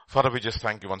Father, we just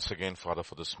thank you once again, Father,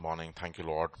 for this morning. Thank you,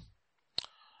 Lord,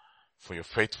 for your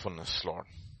faithfulness, Lord.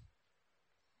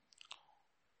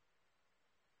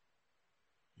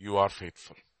 You are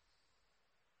faithful.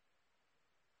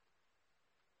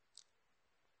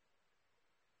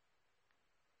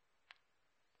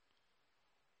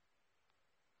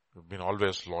 You've been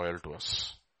always loyal to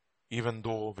us. Even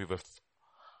though we were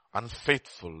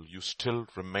unfaithful, you still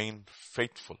remained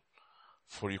faithful,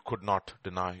 for you could not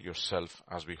deny yourself,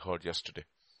 as we heard yesterday.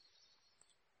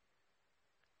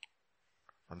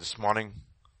 And this morning,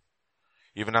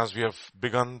 even as we have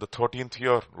begun the 13th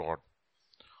year, Lord,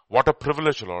 what a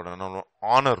privilege, Lord, and an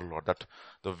honor, Lord, that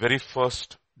the very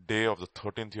first day of the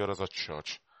 13th year as a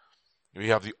church, we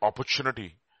have the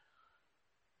opportunity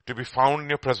to be found in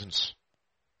your presence,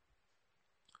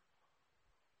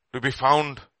 to be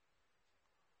found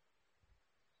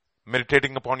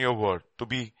meditating upon your word, to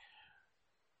be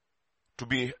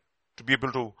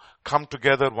able to come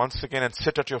together once again and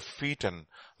sit at your feet and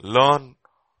learn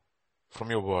from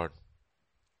your word.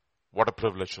 What a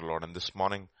privilege, O Lord. And this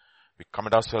morning, we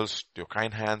commit ourselves to your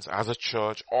kind hands as a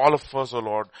church. All of us, O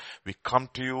Lord, we come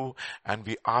to you and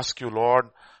we ask you, Lord,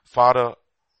 Father,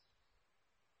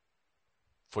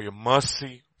 for your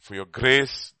mercy, for your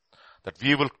grace, that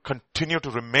we will continue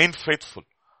to remain faithful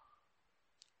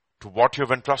to what you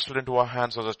have entrusted into our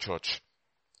hands as a church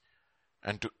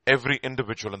and to every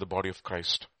individual in the body of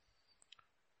Christ.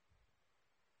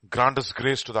 Grant us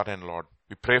grace to that end, Lord.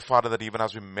 We pray, Father, that even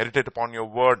as we meditate upon your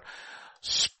word,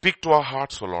 speak to our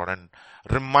hearts, O Lord, and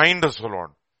remind us, O Lord,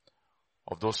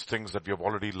 of those things that we have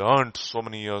already learned so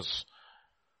many years.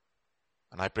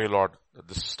 And I pray, Lord, that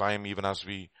this time, even as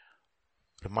we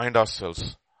remind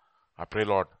ourselves, I pray,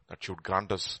 Lord, that you would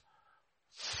grant us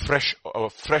fresh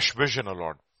vision, O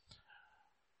Lord.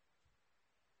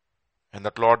 And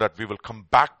that, Lord, that we will come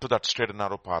back to that straight and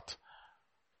narrow path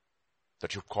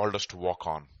that you've called us to walk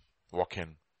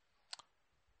in.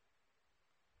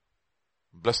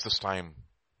 Bless this time.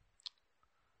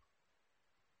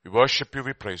 We worship you,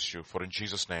 we praise you, for in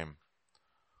Jesus' name.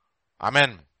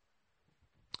 Amen.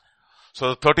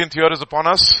 So the 13th year is upon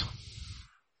us.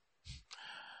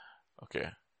 Okay.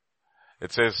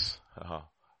 It says,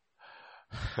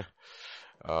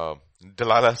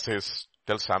 Delilah says,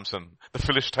 tell Samson, the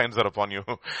Philistines are upon you.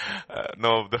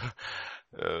 No,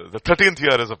 the 13th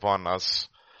year is upon us.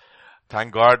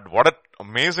 Thank God. What an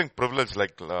amazing privilege.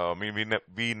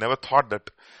 We never thought that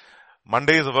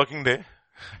Monday is a working day,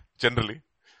 generally.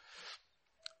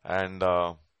 And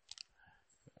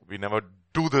we never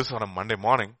do this on a Monday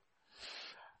morning.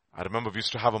 I remember we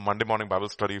used to have a Monday morning Bible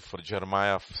study for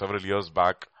Jeremiah several years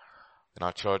back in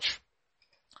our church.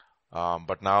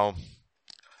 But now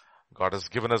God has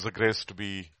given us the grace to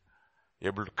be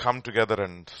able to come together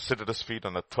and sit at his feet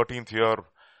on the 13th year,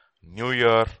 new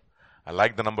year. I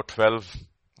like the number 12,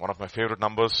 one of my favorite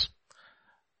numbers.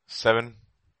 7,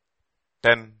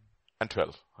 10, and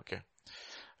 12. Okay.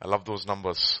 I love those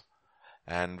numbers.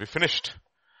 And we finished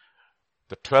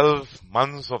the 12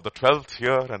 months of the 12th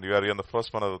year, and we are in the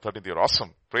first month of the 13th year.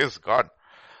 Awesome. Praise God.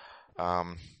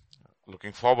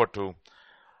 Looking forward to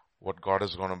what God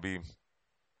is going to be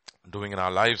doing in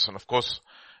our lives. And of course,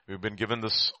 we've been given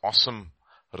this awesome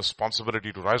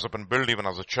responsibility to rise up and build even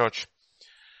as a church.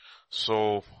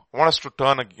 So I want us to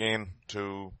turn again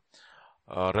to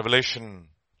Revelation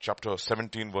chapter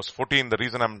 17 verse 14. The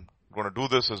reason I'm going to do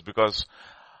this is because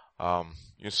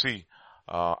you see,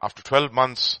 after 12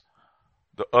 months,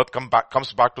 the earth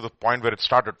comes back to the point where it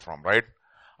started from, right?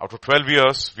 After 12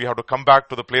 years, we have to come back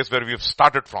to the place where we have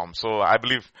started from. So I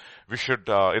believe we should,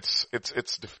 it's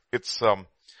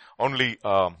only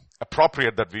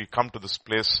appropriate that we come to this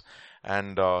place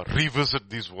and revisit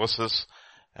these verses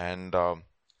and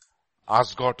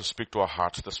ask God to speak to our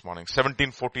hearts this morning.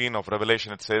 17:14 of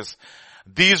Revelation, it says,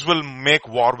 these will make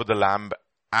war with the Lamb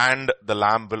and the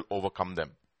Lamb will overcome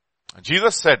them.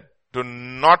 Jesus said, do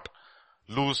not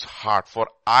lose heart, for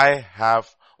I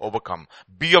have overcome.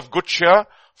 Be of good cheer,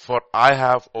 for I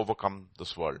have overcome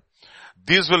this world.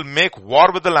 These will make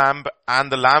war with the Lamb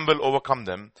and the Lamb will overcome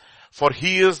them, for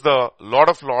he is the Lord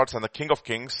of Lords and the King of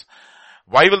Kings.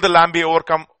 Why will the Lamb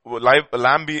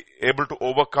be able to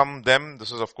overcome them?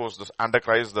 This is, of course, this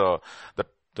Antichrist, the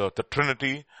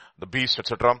Trinity, the beast,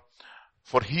 etc.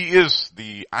 For he is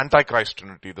the Antichrist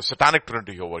Trinity, the Satanic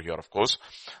Trinity over here, of course.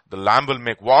 The Lamb will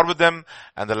make war with them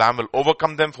and the Lamb will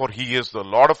overcome them, for he is the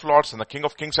Lord of Lords and the King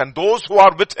of Kings, and those who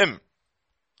are with him.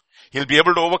 He'll be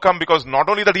able to overcome, because not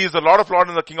only that he is the Lord of Lords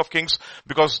and the King of Kings,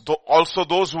 because also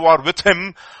those who are with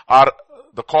him are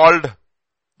the called,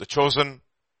 the chosen,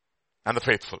 and the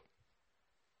faithful.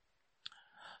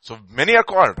 So many are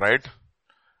called, right?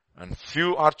 and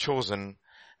few are chosen,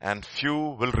 and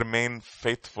few will remain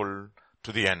faithful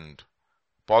to the end.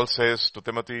 Paul says to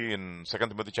Timothy in 2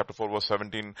 Timothy chapter 4 verse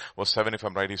 17, verse 7 if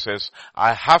I'm right, he says,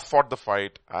 I have fought the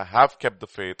fight, I have kept the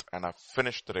faith, and I've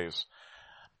finished the race.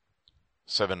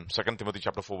 2 Timothy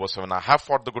chapter 4 verse 7, I have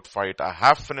fought the good fight, I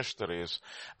have finished the race,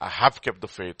 I have kept the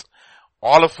faith.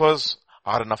 All of us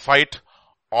are in a fight,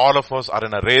 all of us are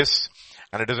in a race,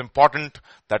 and it is important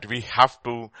that we have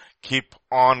to keep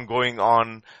on going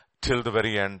on till the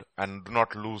very end and do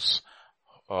not lose,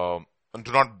 and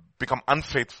do not become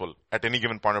unfaithful at any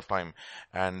given point of time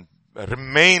and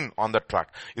remain on that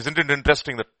track. Isn't it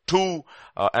interesting that two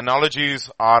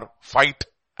analogies are fight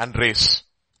and race?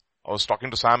 I was talking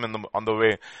to Sam on the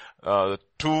way.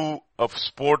 Two of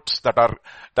sports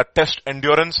that test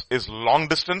endurance is long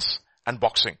distance and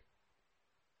boxing.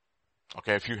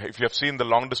 Okay, if you have seen the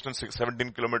long distance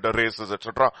 17-kilometer races,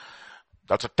 etc.,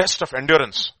 that's a test of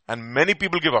endurance, and many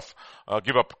people give up.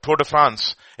 Tour de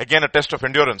France, again a test of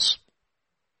endurance.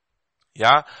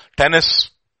 Yeah,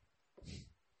 tennis,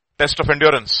 test of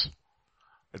endurance.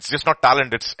 It's just not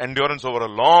talent, it's endurance over a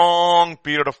long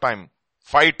period of time.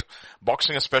 Fight,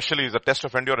 boxing especially, is a test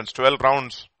of endurance, 12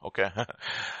 rounds, okay.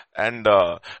 And,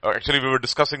 actually we were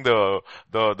discussing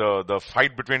the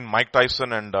fight between Mike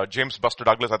Tyson and, James Buster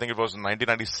Douglas. I think it was in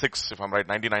 1996, if I'm right,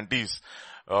 1990s,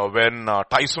 when,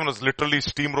 Tyson was literally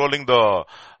steamrolling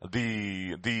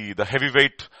the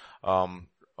heavyweight,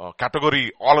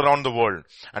 category all around the world.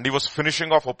 And he was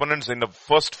finishing off opponents in the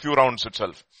first few rounds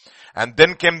itself. And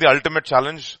then came the ultimate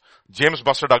challenge, James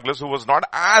Buster Douglas, who was not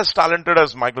as talented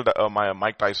as Mike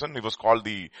Tyson. He was called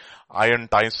the Iron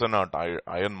Tyson or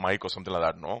Iron Mike or something like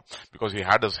that, no? Because he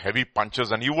had his heavy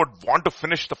punches and he would want to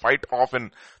finish the fight off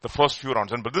in the first few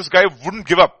rounds. But this guy wouldn't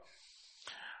give up.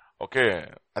 Okay.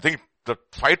 I think the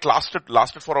fight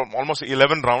lasted for almost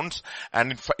 11 rounds.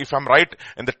 And if I'm right,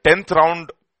 in the 10th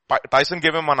round, Tyson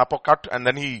gave him an uppercut and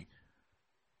then he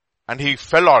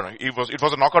fell on. It was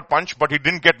a knockout punch, but he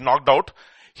didn't get knocked out.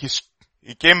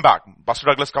 He came back. Buster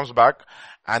Douglas comes back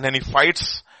and then he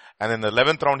fights, and in the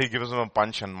 11th round he gives him a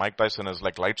punch and Mike Tyson is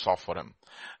like lights off for him.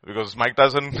 Because Mike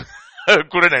Tyson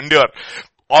couldn't endure.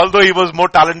 Although he was more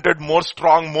talented, more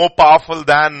strong, more powerful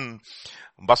than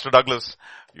Buster Douglas.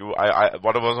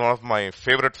 What was one of my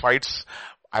favorite fights.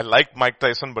 I liked Mike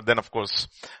Tyson, but then of course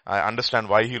I understand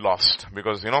why he lost.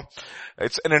 Because,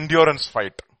 it's an endurance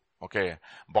fight. Okay,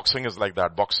 boxing is like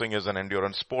that. Boxing is an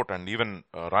endurance sport, and even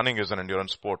running is an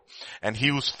endurance sport. And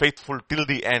he was faithful till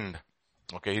the end.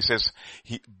 Okay, he says,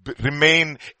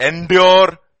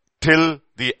 endure till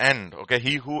the end. Okay,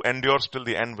 he who endures till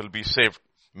the end will be saved.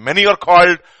 Many are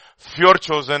called, few are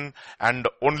chosen, and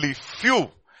only few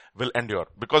will endure.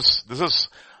 Because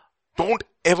don't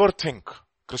ever think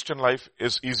Christian life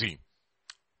is easy,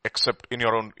 except in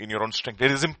your own strength.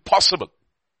 It is impossible.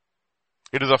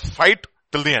 It is a fight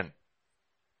till the end.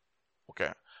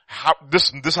 Okay.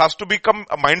 This has to become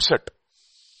a mindset.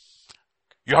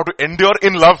 You have to endure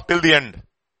in love till the end.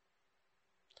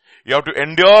 You have to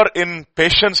endure in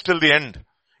patience till the end.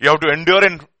 You have to endure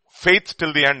in faith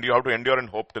till the end. You have to endure in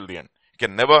hope till the end. You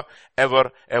can never,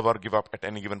 ever, ever give up at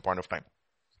any given point of time.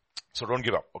 So don't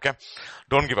give up, okay?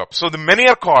 Don't give up. So the many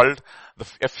are called,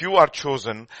 a few are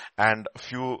chosen, and a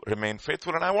few remain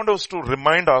faithful. And I want us to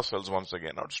remind ourselves once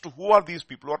again, as to who are these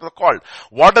people who are called?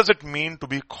 What does it mean to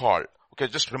be called? Okay,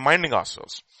 just reminding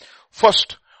ourselves.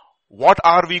 First, what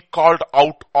are we called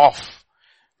out of?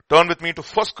 Turn with me to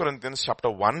 1 Corinthians chapter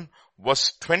 1,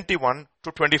 verse 21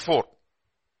 to 24.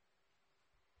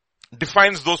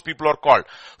 Defines those people who are called.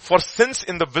 For since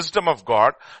in the wisdom of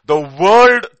God, the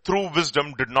world through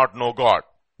wisdom did not know God.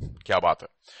 Kya baat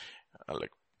hai?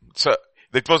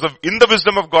 It was in the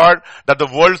wisdom of God that the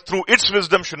world through its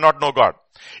wisdom should not know God.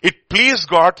 It pleased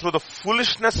God through the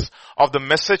foolishness of the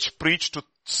message preached to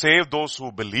save those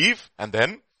who believe. And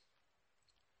then,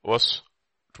 verse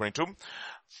 22.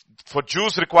 For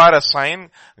Jews require a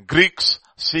sign, Greeks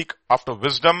seek after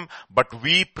wisdom, but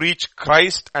we preach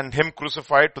Christ and Him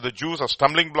crucified. To the Jews a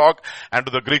stumbling block, and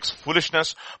to the Greeks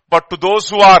foolishness. But to those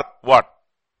who are, what?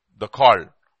 The called.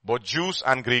 Both Jews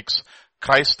and Greeks,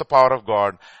 Christ the power of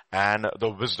God and the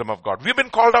wisdom of God. We've been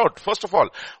called out. First of all,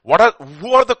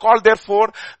 who are the called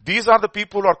therefore? These are the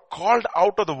people who are called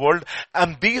out of the world,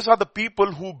 and these are the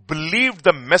people who believed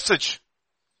the message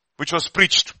which was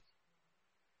preached.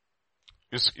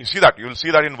 You see that? You will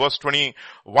see that in verse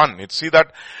 21. It see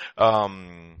that,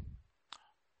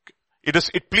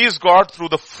 it pleased God through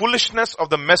the foolishness of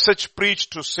the message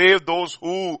preached to save those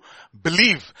who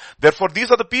believe. Therefore,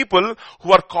 these are the people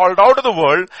who are called out of the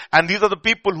world, and these are the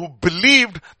people who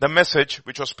believed the message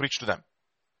which was preached to them.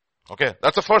 Okay,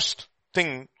 that's the first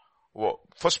thing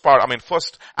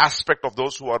First aspect of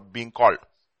those who are being called.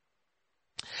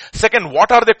 Second,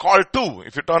 what are they called to?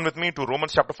 If you turn with me to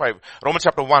Romans chapter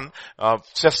 1,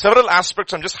 several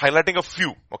aspects, I'm just highlighting a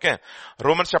few, okay?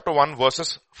 Romans chapter 1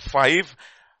 verses 5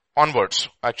 onwards.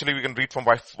 Actually, we can read from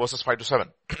verses 5 to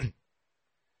 7.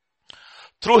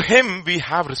 Through him we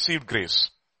have received grace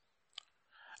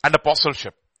and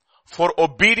apostleship for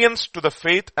obedience to the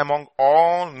faith among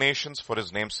all nations for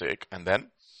his name's sake. And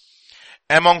then,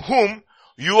 among whom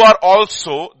you are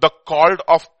also the called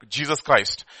of Jesus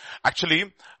Christ.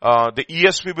 Actually, the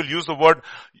ESV will use the word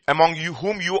among you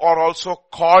whom you are also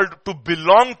called to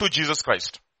belong to Jesus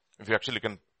Christ. If you actually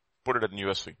can put it in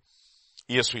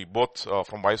ESV, both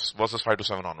from verses 5 to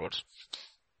 7 onwards.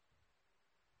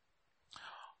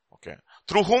 Okay.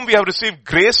 Through whom we have received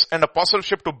grace and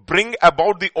apostleship to bring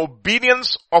about the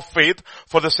obedience of faith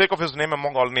for the sake of his name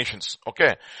among all nations.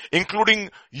 Okay. Including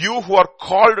you who are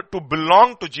called to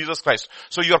belong to Jesus Christ.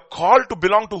 So you are called to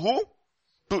belong to who?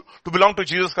 To belong to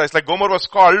Jesus Christ. Like Gomer was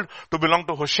called to belong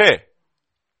to Hoshea.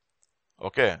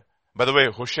 Okay. By the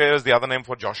way, Hoshea is the other name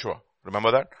for Joshua.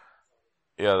 Remember that?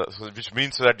 Yeah, which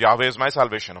means that Yahweh is my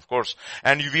salvation, of course.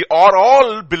 And we are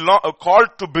all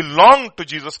called to belong to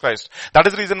Jesus Christ. That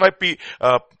is the reason why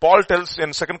Paul tells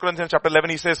in 2 Corinthians chapter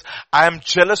 11, he says, I am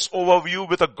jealous over you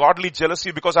with a godly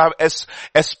jealousy because I have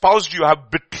espoused you, I have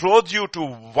betrothed you to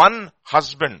one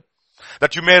husband,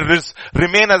 that you may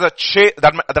remain as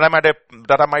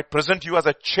that I might present you as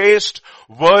a chaste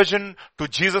virgin to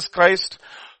Jesus Christ.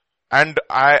 And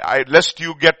lest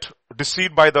you get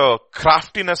deceived by the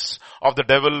craftiness of the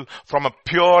devil from a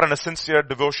pure and a sincere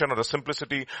devotion or the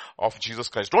simplicity of Jesus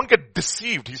Christ. Don't get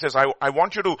deceived. He says, I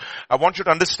want you to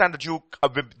understand that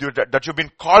you've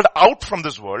been called out from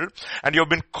this world and you've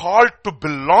been called to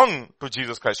belong to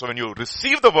Jesus Christ. So when you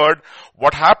receive the word,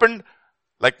 what happened?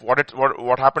 Like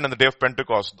what happened in the day of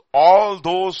Pentecost? All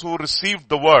those who received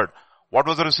the word, what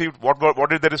was received? What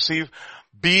did they receive?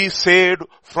 Be saved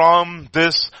from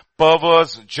this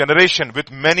perverse generation.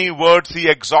 With many words he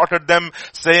exhorted them,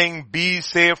 saying, be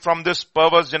saved from this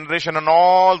perverse generation. And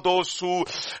all those who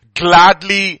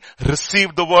gladly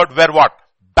received the word were what?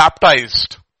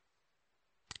 Baptized.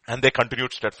 And they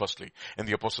continued steadfastly in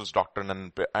the apostles'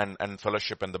 doctrine and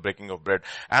fellowship and the breaking of bread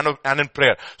and in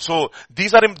prayer. So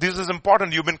this is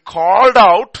important. You've been called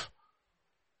out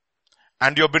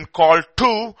and you've been called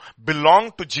to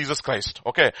belong to Jesus Christ.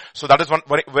 Okay. So that is one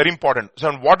very, very important.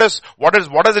 So what does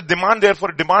it demand?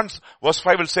 Therefore it demands, verse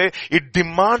 5 will say, it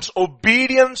demands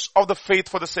obedience of the faith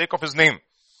for the sake of his name.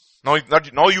 Now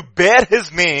you bear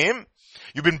his name.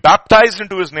 You've been baptized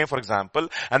into his name, for example,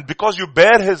 and because you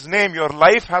bear his name, your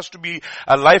life has to be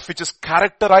a life which is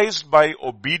characterized by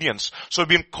obedience. So you've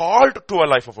been called to a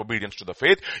life of obedience to the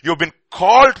faith. You've been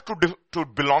called to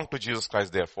belong to Jesus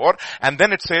Christ, therefore. And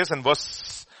then it says in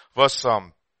verse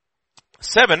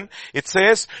 7, it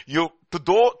says, to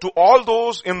all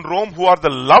those in Rome who are the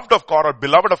loved of God or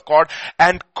beloved of God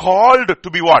and called to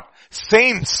be what?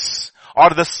 Saints or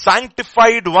the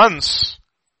sanctified ones,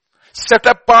 set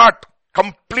apart,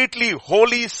 completely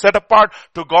holy, set apart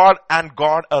to God and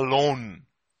God alone.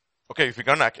 Okay, if you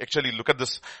can actually look at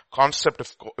this concept,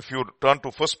 if you turn to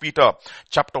 1 Peter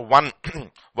chapter 1,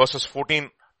 verses 14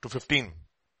 to 15.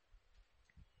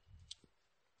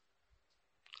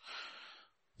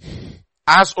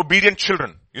 As obedient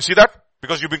children, you see that?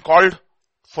 Because you've been called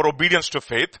for obedience to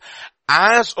faith.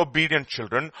 As obedient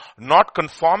children, not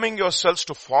conforming yourselves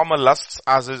to former lusts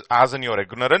as in your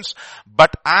ignorance,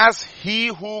 but as he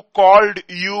who called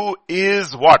you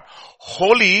is what?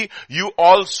 Holy, you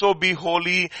also be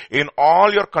holy in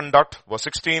all your conduct. Verse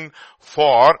 16,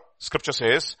 for scripture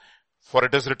says, for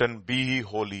it is written, be ye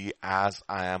holy as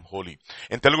I am holy.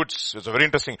 In Telugu, it's very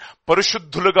interesting.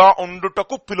 Parishuddhuluga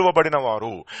undutaku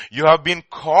piluvabadinavaru. You have been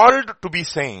called to be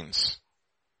saints.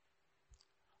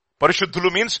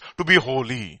 Parishuddhulu means to be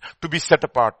holy, to be set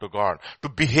apart to God, to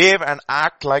behave and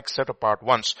act like set apart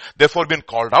ones. Therefore, been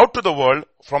called out to the world,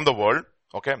 from the world,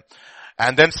 okay?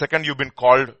 And then second, you've been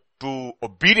called to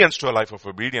obedience, to a life of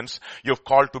obedience. You've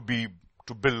called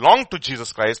to belong to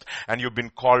Jesus Christ, and you've been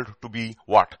called to be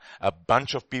what? A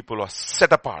bunch of people who are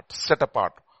set apart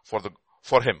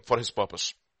for him, for his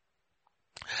purpose.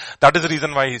 That is the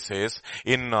reason why he says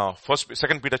in 2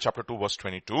 Peter chapter 2 verse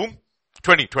 20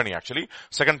 actually.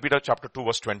 2 Peter chapter 2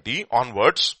 verse 20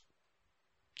 onwards.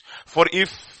 2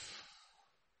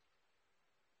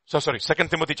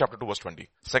 Timothy chapter 2 verse 20.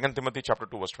 2 Timothy chapter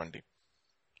 2 verse 20.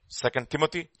 2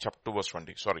 Timothy chapter 2 verse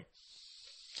 20. Sorry.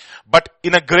 But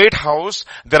in a great house,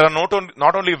 there are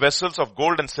not only vessels of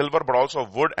gold and silver, but also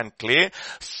of wood and clay,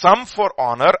 some for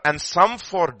honor and some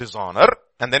for dishonor.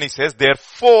 And then he says,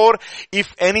 therefore,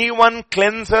 if anyone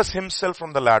cleanses himself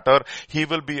from the latter, he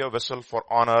will be a vessel for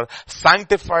honor,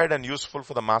 sanctified and useful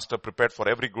for the master, prepared for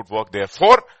every good work.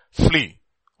 Therefore, flee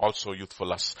also youthful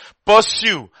lusts.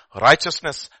 Pursue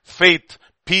righteousness, faith,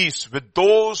 peace with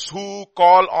those who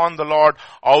call on the Lord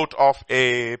out of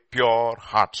a pure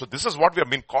heart. So this is what we have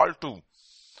been called to.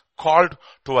 Called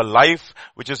to a life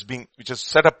which is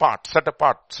set apart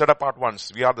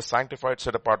ones. We are the sanctified,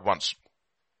 set apart ones.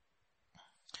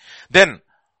 Then,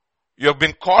 you have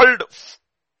been called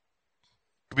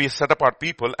to be set apart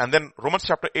people, and then Romans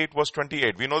chapter 8 verse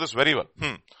 28, we know this very well.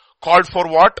 Called for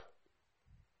what?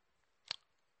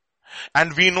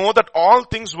 And we know that all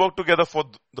things work together for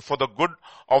the good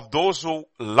of those who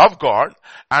love God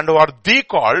and who are the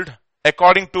called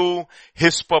according to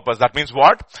His purpose. That means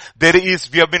what?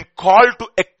 We have been called to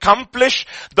accomplish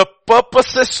the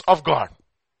purposes of God.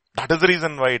 That is the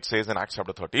reason why it says in Acts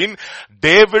chapter 13,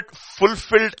 David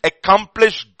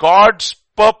accomplished God's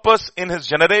purpose in his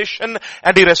generation,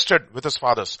 and he rested with his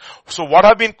fathers. So what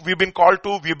we've been called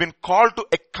to? We've been called to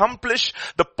accomplish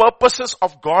the purposes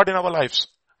of God in our lives.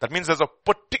 That means there's a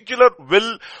particular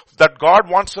will that God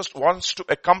wants to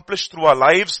accomplish through our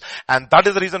lives, and that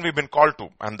is the reason we've been called to.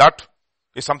 And that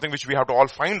is something which we have to all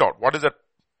find out. What is that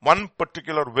one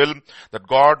particular will that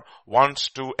God wants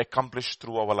to accomplish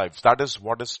through our lives? That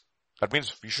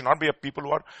means we should not be a people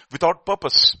who are without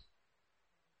purpose.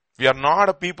 We are not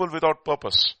a people without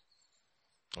purpose.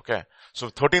 Okay. So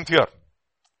 13th year,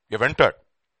 you have entered.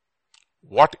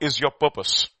 What is your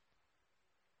purpose?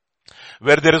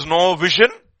 Where there is no vision,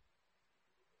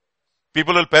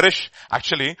 people will perish.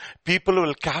 Actually, people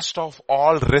will cast off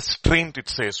all restraint, it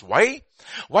says. Why?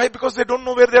 Why? Because they don't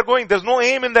know where they're going. There's no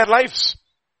aim in their lives.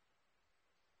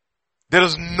 There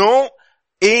is no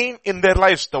aim in their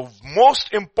lives. The most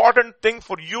important thing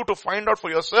for you to find out for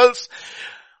yourselves,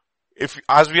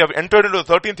 as we have entered into the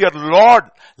 13th year, Lord,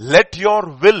 let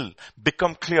your will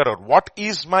become clearer. What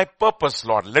is my purpose,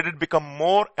 Lord? Let it become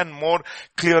more and more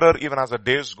clearer even as the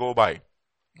days go by.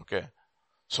 Okay.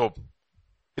 So,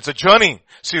 it's a journey.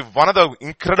 See, one of the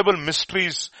incredible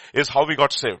mysteries is how we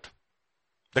got saved.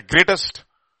 The greatest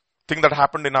thing that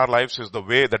happened in our lives is the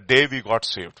day we got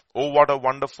saved. Oh, what a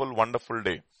wonderful, wonderful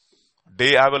day.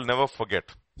 Day I will never forget,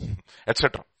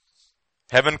 etc.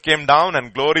 Heaven came down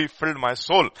and glory filled my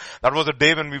soul. That was the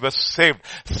day when we were saved.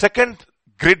 Second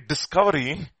great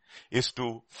discovery is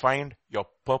to find your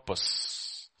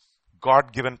purpose.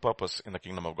 God-given purpose in the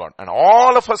kingdom of God. And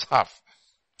all of us have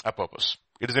a purpose.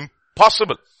 It is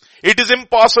impossible. It is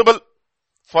impossible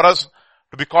for us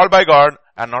to be called by God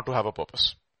and not to have a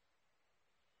purpose.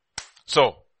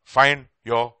 So, find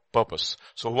your purpose.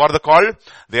 So who are the called?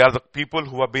 They are the people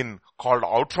who have been called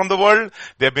out from the world.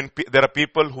 There are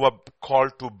people who are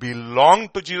called to belong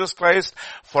to Jesus Christ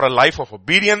for a life of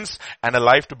obedience and a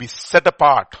life to be set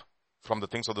apart from the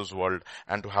things of this world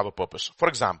and to have a purpose. For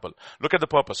example, look at the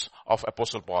purpose of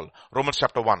Apostle Paul. Romans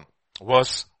chapter 1,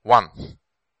 verse 1.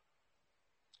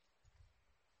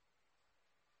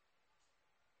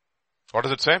 What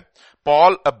does it say?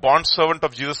 Paul, a bondservant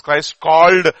of Jesus Christ,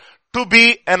 called to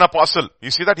be an apostle.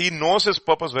 You see that he knows his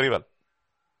purpose very well.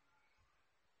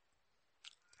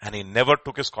 And he never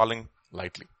took his calling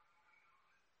lightly.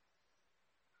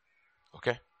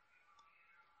 Okay?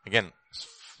 Again,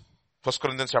 1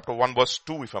 Corinthians chapter 1 verse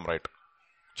 2 if I'm right.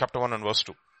 Chapter 1 and verse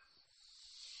 2.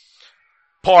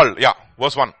 Paul,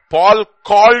 verse 1. Paul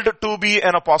called to be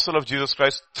an apostle of Jesus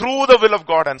Christ through the will of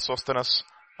God, and Sosthenes,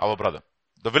 our brother.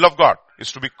 The will of God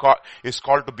is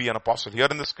called to be an apostle. Here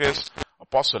in this case,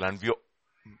 apostle, and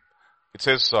it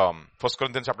says, 1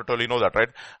 Corinthians chapter 12, you know that, right?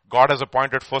 God has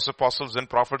appointed first apostles, then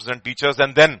prophets, then teachers,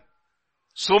 and then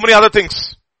so many other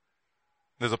things.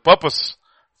 There's a purpose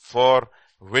for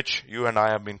which you and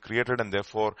I have been created, and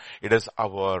therefore it is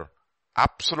our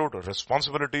absolute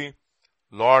responsibility.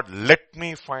 Lord, let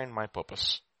me find my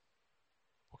purpose.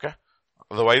 Okay?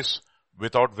 Otherwise, where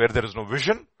there is no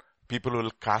vision, people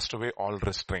will cast away all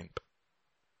restraint.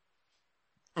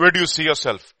 Where do you see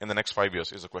yourself in the next 5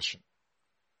 years is the question.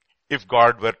 If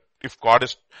God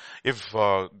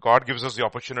gives us the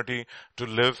opportunity to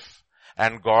live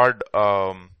and God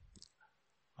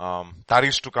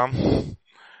tarries to come,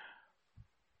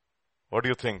 what do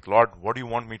you think? Lord, what do you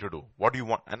want me to do? What do you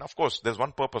want? And of course, there's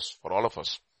one purpose for all of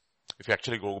us. If you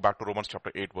actually go back to Romans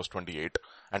chapter 8 verse 28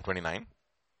 and 29.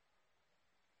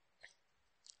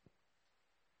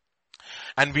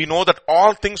 And we know that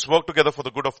all things work together for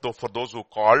the good for those who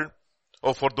called,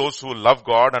 or for those who love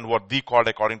God and who are the called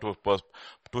according to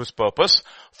his purpose.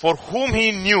 For whom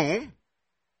he knew,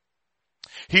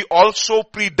 he also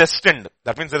predestined.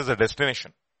 That means there is a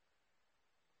destination.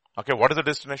 Okay, what is the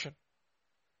destination?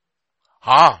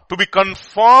 To be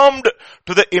conformed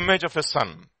to the image of his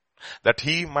son, that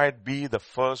he might be the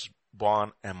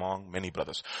firstborn among many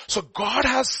brothers. So God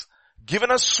has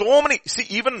given us so many,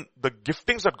 see, even the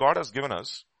giftings that God has given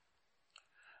us,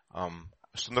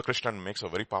 Sundar Krishnan makes a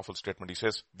very powerful statement. He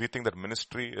says, we think that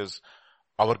ministry is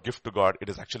our gift to God. It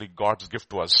is actually God's gift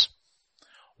to us.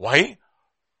 Why?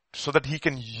 So that he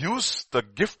can use the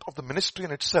gift of the ministry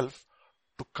in itself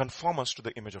to conform us to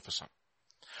the image of his son.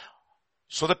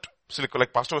 So that,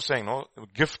 like Pastor was saying, no,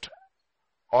 gift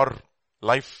or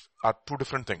life are two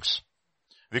different things.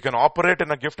 We can operate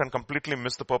in a gift and completely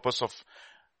miss the purpose of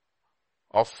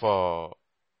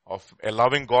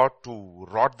allowing God to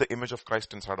rot the image of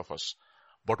Christ inside of us.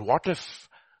 But what if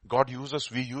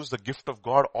we use the gift of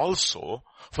God also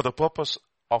for the purpose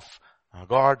of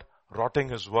God rotting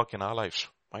his work in our lives?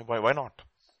 Why not?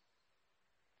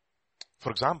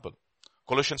 For example,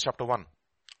 Colossians chapter 1,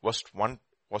 verse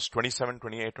 27,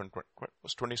 28, and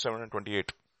verse 27 and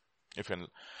 28.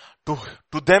 To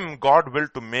them God will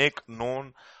to make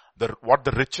known what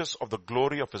the riches of the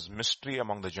glory of his mystery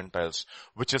among the Gentiles,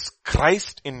 which is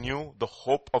Christ in you, the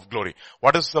hope of glory.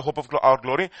 What is the hope of our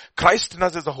glory? Christ in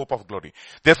us is the hope of glory.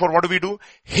 Therefore, what do?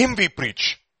 Him we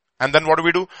preach. And then what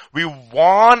do? We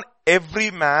warn every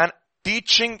man,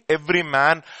 teaching every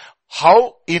man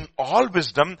how in all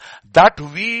wisdom that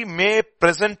we may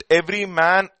present every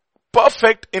man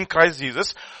perfect in Christ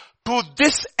Jesus. To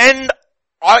this end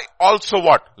I also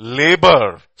what?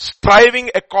 Labor, striving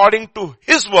according to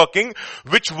his working,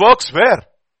 which works where?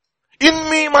 In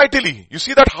me mightily. You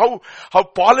see that how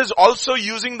Paul is also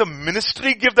using the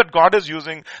ministry gift that God is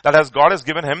using, God has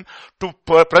given him to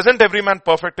present every man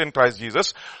perfect in Christ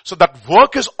Jesus. So that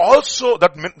work is also,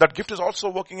 that gift is also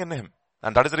working in him.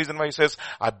 And that is the reason why he says,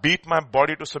 I beat my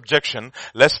body to subjection,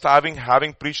 lest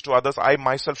having preached to others, I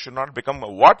myself should not become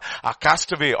a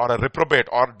castaway or a reprobate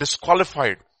or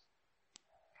disqualified.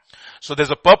 So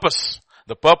there's a purpose.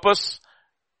 The purpose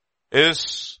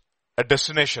is a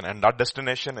destination, and that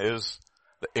destination is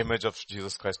the image of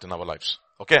Jesus Christ in our lives.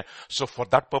 Okay? So for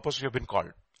that purpose we have been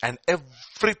called. And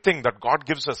everything that God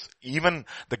gives us, even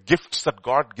the gifts that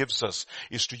God gives us,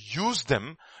 is to use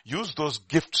those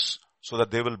gifts so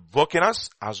that they will work in us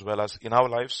as well as in our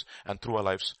lives and through our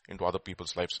lives into other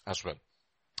people's lives as well.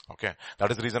 Okay.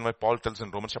 That is the reason why Paul tells in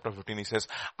Romans chapter 15, he says,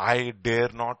 I dare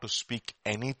not to speak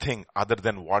anything other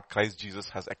than what Christ Jesus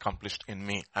has accomplished in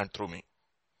me and through me.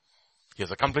 He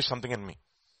has accomplished something in me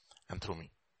and through me.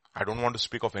 I don't want to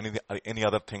speak of any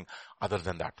other thing other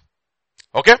than that.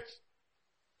 Okay?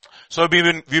 So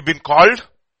we've been called,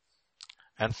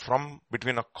 and from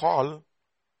between a call,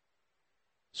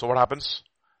 so what happens?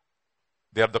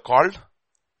 They are the called,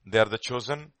 they are the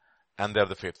chosen, and they are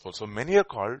the faithful. So many are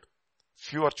called,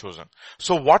 few are chosen.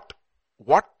 So what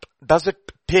does it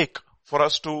take for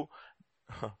us to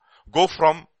go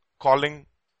from calling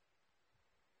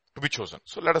to be chosen?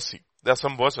 So let us see. There are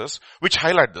some verses which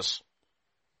highlight this.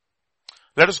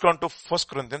 Let us go on to 1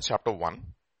 Corinthians chapter 1,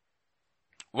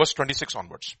 verse 26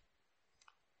 onwards.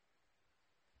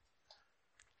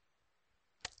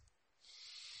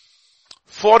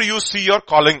 For you see your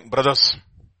calling, brothers.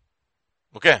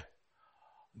 Okay.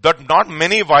 That not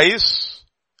many wise,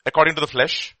 according to the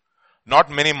flesh,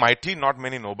 not many mighty, not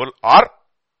many noble are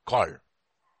called.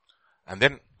 And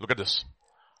then, look at this.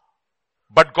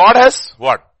 But God has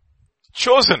what?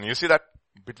 Chosen. You see that?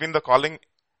 Between the calling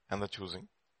and the choosing.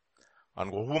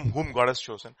 And whom God has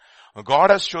chosen. God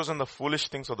has chosen the foolish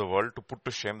things of the world to put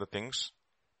to shame the things,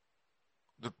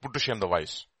 to put to shame the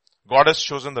wise. God has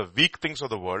chosen the weak things of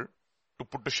the world to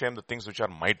put to shame the things which are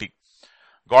mighty.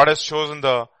 God has chosen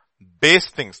the base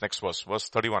things, next verse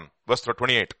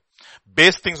 28.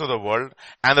 Base things of the world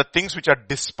and the things which are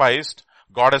despised,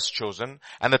 God has chosen,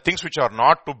 and the things which are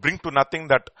not, to bring to nothing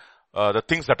the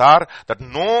things that are, that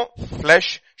no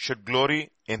flesh should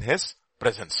glory in his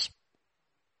presence.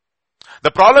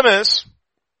 The problem is,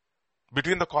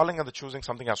 between the calling and the choosing,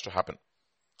 something has to happen.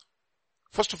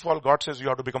 First of all, God says you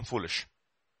have to become foolish.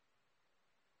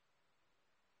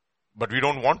 But we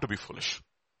don't want to be foolish.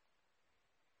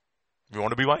 We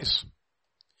want to be wise.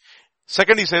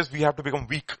 Second, he says we have to become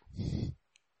weak.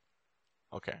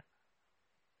 Okay.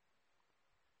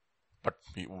 But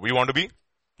we want to be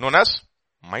known as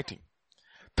mighty.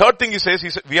 Third thing he says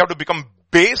we have to become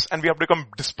base and we have to become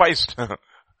despised.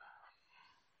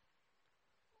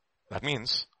 That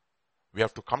means we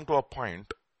have to come to a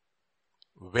point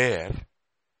where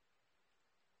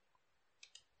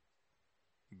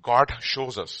God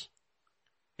shows us,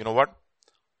 you know what?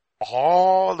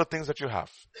 All the things that you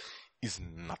have is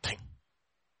nothing.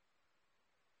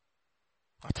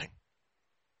 Nothing.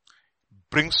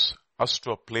 Brings us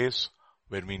to a place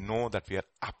when we know that we are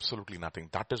absolutely nothing.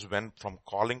 That is when from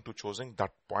calling to choosing,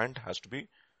 that point has to be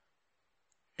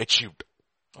achieved.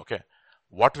 Okay.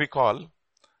 What we call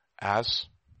as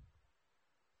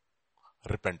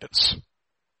repentance.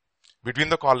 Between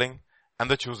the calling and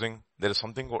the choosing, there is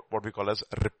something what we call as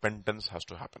repentance has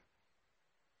to happen.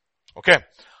 Okay.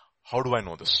 How do I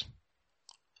know this?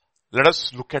 Let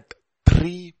us look at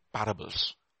 3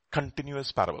 parables,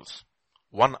 continuous parables,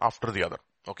 one after the other.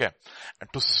 Okay. And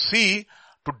to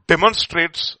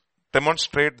demonstrate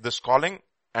this calling,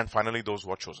 and finally those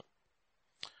who are chosen.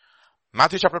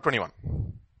 Matthew chapter 21,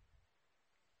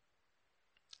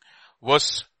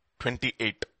 verse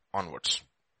 28 onwards.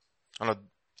 Now,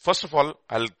 first of all,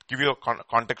 I'll give you a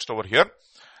context over here.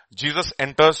 Jesus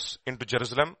enters into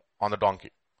Jerusalem on the donkey.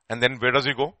 And then where does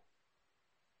he go?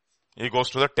 He goes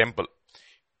to the temple.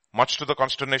 Much to the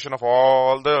consternation of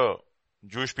all the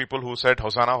Jewish people who said,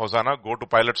 Hosanna, Hosanna, go to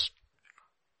Pilate's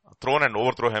throne and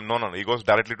overthrow him. No. He goes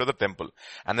directly to the temple.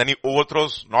 And then he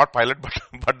overthrows not Pilate,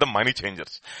 but the money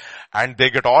changers. And they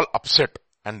get all upset.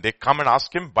 And they come and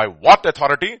ask him, by what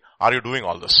authority are you doing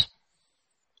all this?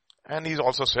 And he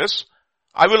also says,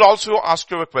 I will also ask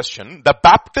you a question. The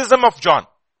baptism of John,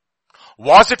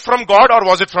 was it from God or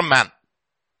was it from man?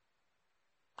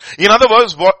 In other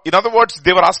words,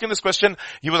 they were asking this question.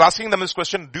 He was asking them this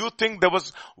question. Do you think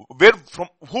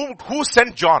who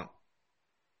sent John?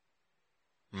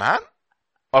 Man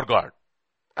or God?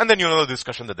 And then you know the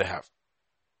discussion that they have.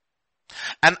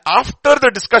 And after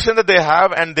the discussion that they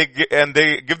have and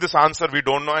they give this answer, we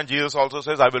don't know. And Jesus also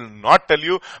says, I will not tell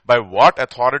you by what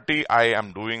authority I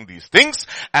am doing these things.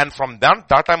 And from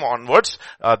that time onwards,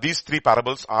 these 3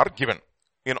 parables are given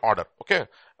in order. Okay.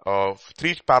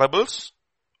 3 parables.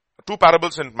 2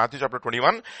 parables in Matthew chapter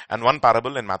 21 and 1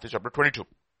 parable in Matthew chapter 22.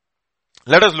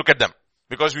 Let us look at them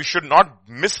because we should not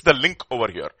miss the link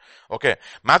over here. Okay.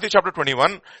 Matthew chapter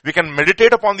 21, we can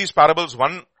meditate upon these parables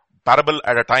one parable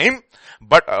at a time,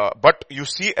 but you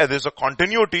see there's a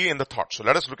continuity in the thought. So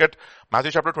let us look at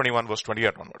Matthew chapter 21 verse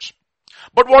 28 onwards.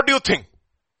 But what do you think?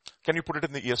 Can you put it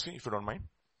in the ESV if you don't mind?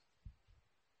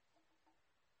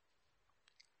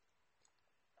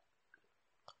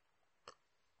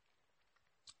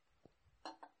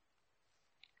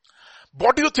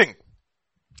 What do you think?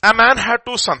 A man had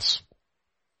 2 sons.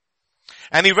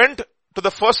 And he went to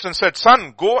the first and said,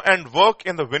 son, go and work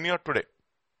in the vineyard today.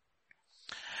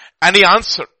 And he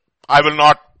answered, I will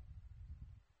not.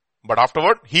 But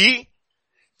afterward, he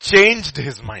changed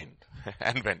his mind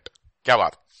and went. Kya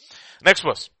baat? Next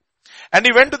verse. And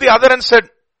he went to the other and said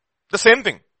the same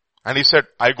thing. And he said,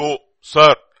 I go, sir,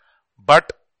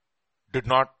 but did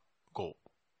not go.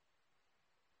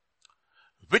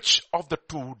 Which of the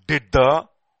 2 did the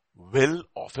will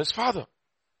of his father?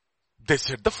 They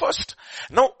said the first.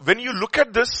 Now, when you look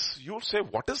at this, you'll say,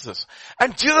 what is this?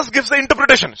 And Jesus gives the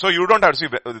interpretation. So you don't have to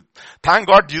see, thank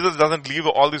God Jesus doesn't leave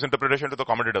all these interpretation to the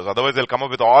commentators. Otherwise they'll come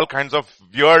up with all kinds of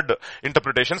weird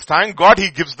interpretations. Thank God he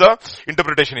gives the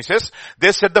interpretation. He says,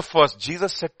 they said the first.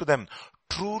 Jesus said to them,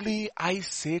 truly I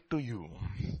say to you,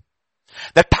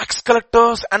 the tax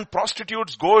collectors and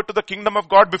prostitutes go into the kingdom of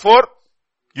God before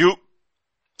you.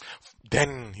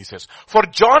 Then he says, for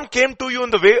John came to you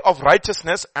in the way of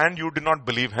righteousness and you did not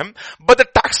believe him, but the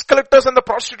tax collectors and the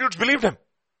prostitutes believed him.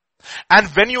 And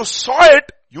when you saw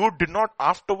it, you did not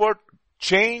afterward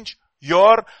change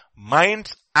your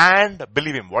minds and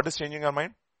believe him. What is changing our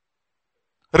mind?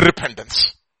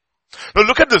 Repentance. Now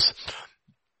look at this.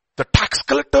 The tax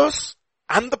collectors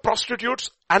and the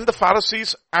prostitutes and the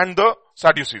Pharisees and the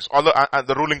Sadducees, all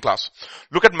the ruling class.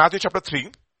 Look at Matthew chapter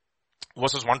 3,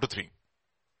 verses 1 to 3.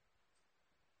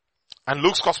 And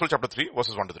Luke's Gospel chapter 3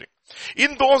 verses 1 to 3.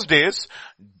 In those days,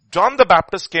 John the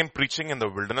Baptist came preaching in the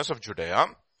wilderness of Judea.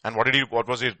 And what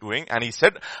was he doing? And he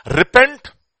said,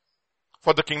 repent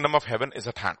for the kingdom of heaven is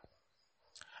at hand.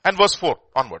 And verse 4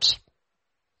 onwards.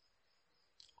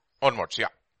 Yeah.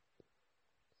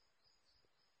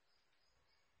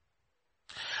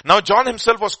 Now John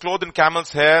himself was clothed in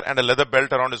camel's hair and a leather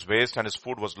belt around his waist and his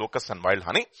food was locusts and wild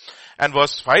honey. And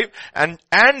verse 5, and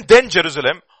then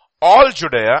Jerusalem, all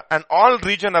Judea and all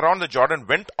region around the Jordan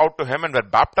went out to him and were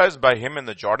baptized by him in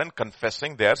the Jordan,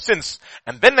 confessing their sins.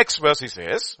 And then next verse he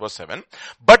says, verse 7,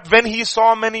 but when he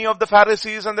saw many of the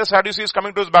Pharisees and the Sadducees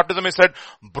coming to his baptism, he said,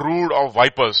 brood of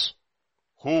vipers,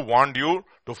 who warned you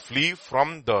to flee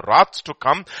from the wrath to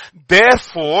come?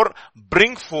 Therefore,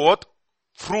 bring forth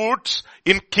fruits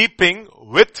in keeping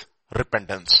with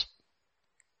repentance.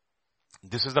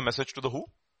 This is the message to the who?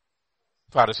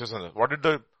 Pharisees. And what did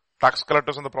the tax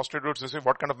collectors and the prostitutes receive?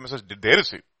 What kind of message did they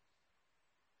receive?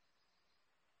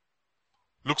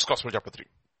 Luke's Gospel chapter 3.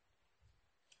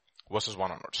 Verses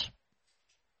 1 onwards.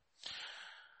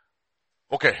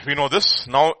 Okay, we know this.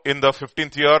 Now in the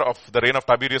 15th year of the reign of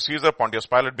Tiberius Caesar, Pontius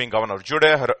Pilate being governor of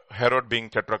Judea, Herod being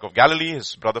tetrarch of Galilee,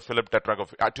 his brother Philip tetrarch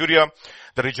of Iturea,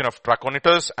 the region of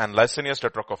Trachonitis, and Lysanias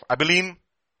tetrarch of Abilene.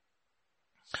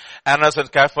 Annas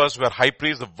and Caiaphas were high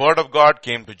priests. The word of God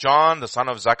came to John, the son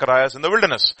of Zacharias, in the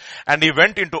wilderness. And he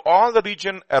went into all the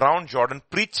region around Jordan,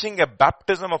 preaching a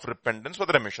baptism of repentance for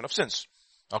the remission of sins.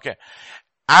 Okay.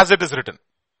 As it is written.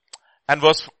 And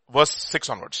verse 6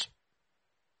 onwards.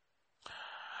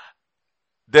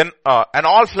 Then, and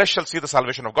all flesh shall see the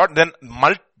salvation of God.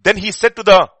 Then he said to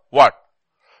the, what?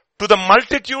 To the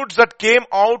multitudes that came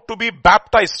out to be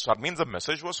baptized. So that means the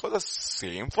message was for the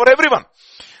same for everyone.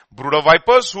 Brood of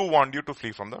vipers, who want you to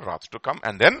flee from the wrath to come,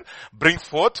 and then bring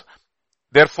forth,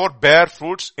 therefore bear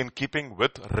fruits in keeping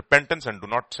with repentance, and do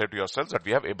not say to yourselves that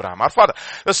we have Abraham our father.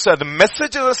 The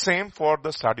message is the same for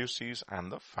the Sadducees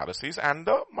and the Pharisees and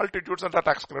the multitudes and the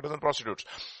tax collectors and prostitutes.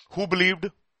 Who believed?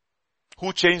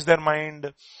 Who changed their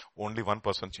mind? Only one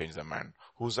person changed their mind.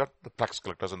 Who's that? The tax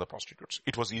collectors and the prostitutes.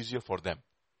 It was easier for them.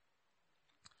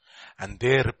 And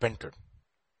they repented.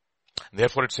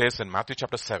 Therefore it says in Matthew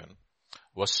chapter 7,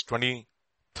 verse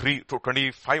 23 to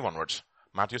 25 onwards.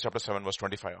 Matthew chapter 7, verse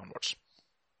 25 onwards.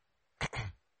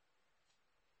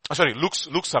 Luke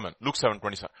 7,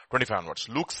 25 onwards.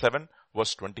 Luke 7,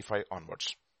 verse 25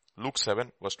 onwards. Luke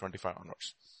 7, verse 25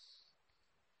 onwards.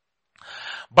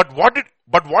 But what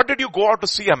did you go out to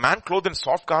see? A man clothed in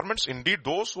soft garments? Indeed,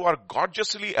 those who are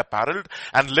gorgeously apparelled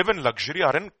and live in luxury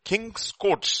are in king's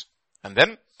courts. And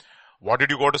then, what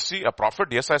did you go to see? A prophet?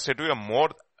 Yes, I say to you, more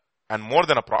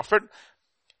than a prophet.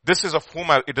 This is of whom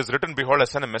it is written, behold, I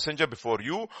send a messenger before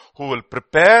you who will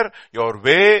prepare your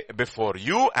way before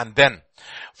you. And then,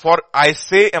 for I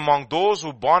say among those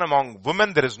who born among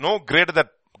women, there is no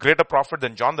greater prophet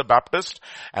than John the Baptist.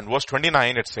 And verse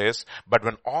 29 it says, but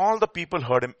when all the people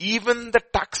heard him, even the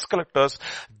tax collectors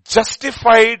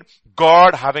justified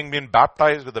God, having been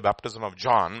baptized with the baptism of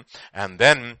John. And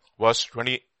then verse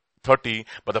 30,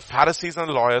 but the Pharisees and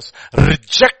the lawyers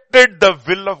rejected the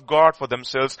will of God for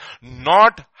themselves,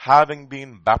 not having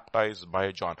been baptized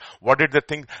by John. What did they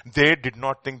think? They did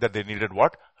not think that they needed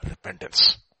what?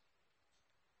 Repentance.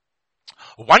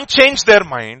 One changed their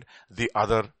mind, the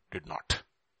other did not.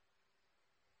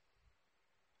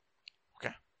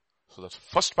 Okay. So the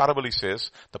first parable he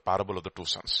says, the parable of the two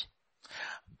sons.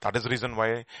 That is the reason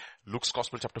why Luke's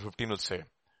Gospel chapter 15 will say,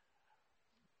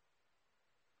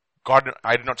 God,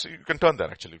 I did not say, you can turn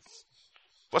there actually.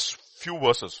 First three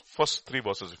verses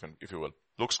if you will.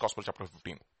 Luke's Gospel chapter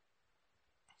 15.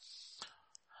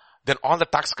 Then all the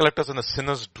tax collectors and the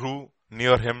sinners drew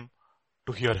near him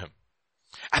to hear him.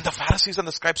 And the Pharisees and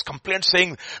the scribes complained,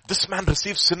 saying, this man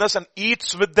receives sinners and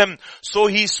eats with them. So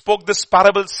he spoke this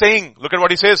parable, saying, look at what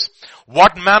he says.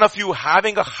 What man of you,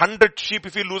 having 100 sheep,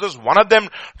 if he loses one of them,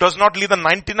 does not leave the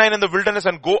 99 in the wilderness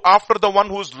and go after the one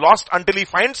who is lost until he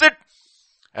finds it?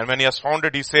 And when he has found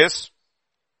it, he says,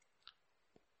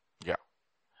 yeah.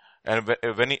 And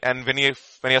when he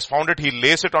has found it, he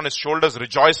lays it on his shoulders,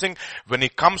 rejoicing. When he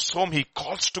comes home, he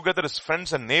calls together his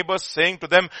friends and neighbors, saying to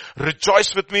them,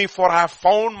 rejoice with me, for I have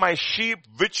found my sheep,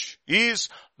 which was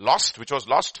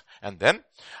lost. And then,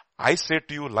 I say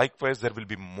to you, likewise, there will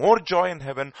be more joy in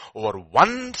heaven over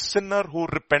one sinner who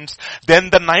repents than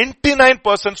the 99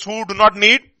 persons who do not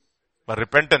need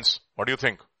repentance. What do you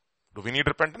think? Do we need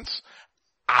repentance?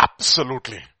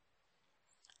 Absolutely.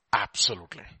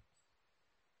 Absolutely.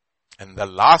 And the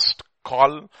last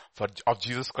call of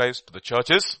Jesus Christ to the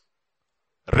church is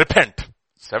repent.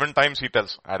 7 times he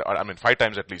tells, 5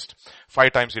 times at least.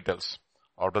 5 times he tells.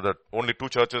 Out of the only 2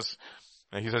 churches,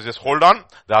 he says just hold on.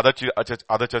 The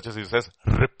other churches he says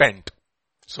repent.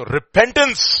 So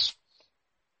repentance.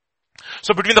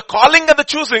 So between the calling and the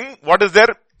choosing, what is there?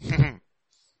 There's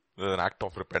an act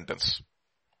of repentance.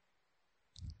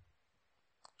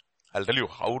 I'll tell you,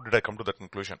 how did I come to that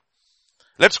conclusion?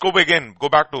 Let's go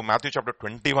back to Matthew chapter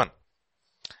 21.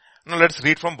 Now let's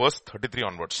read from verse 33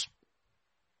 onwards.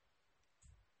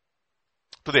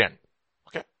 To the end.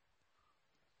 Okay?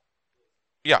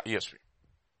 Yeah, ESV.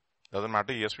 Doesn't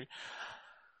matter, ESV.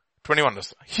 21.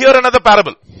 Here another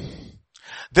parable.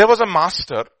 There was a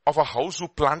master of a house who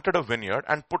planted a vineyard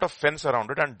and put a fence around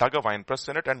it and dug a winepress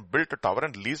in it and built a tower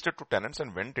and leased it to tenants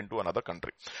and went into another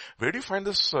country. Where do you find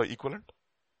this equivalent?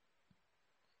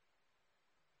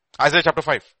 Isaiah chapter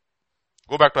 5.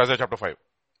 Go back to Isaiah chapter 5.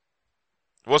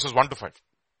 Verses 1 to 5.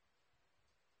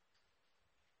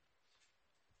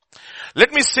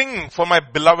 Let me sing for my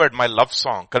beloved my love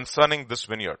song concerning this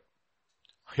vineyard.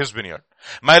 His vineyard.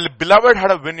 My beloved had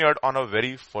a vineyard on a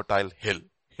very fertile hill.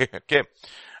 Okay.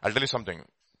 I'll tell you something.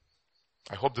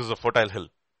 I hope this is a fertile hill.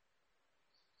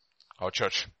 Our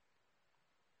church.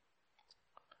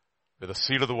 Where the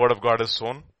seed of the word of God is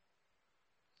sown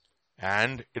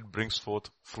and it brings forth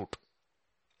fruit.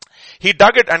 He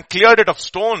dug it and cleared it of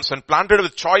stones and planted it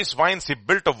with choice vines. He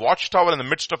built a watchtower in the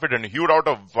midst of it and hewed out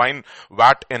a vine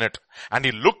vat in it. And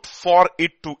he looked for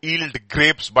it to yield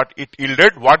grapes, but it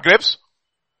yielded what grapes?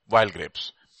 Wild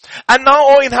grapes. And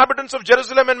now, O inhabitants of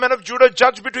Jerusalem and men of Judah,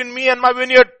 judge between me and my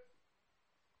vineyard.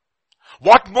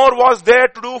 What more was there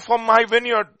to do for my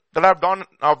vineyard that I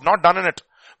have not done in it?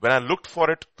 When I looked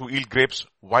for it to yield grapes,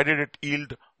 why did it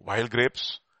yield wild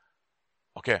grapes?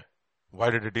 Okay. Why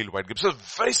did it yield wild grapes? It's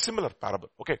a very similar parable.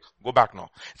 Okay. Go back now.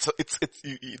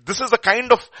 This is the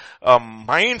kind of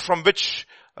mind from which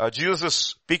Jesus is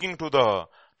speaking to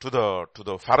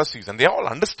the Pharisees, and they all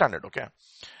understand it. Okay.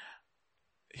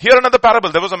 Here another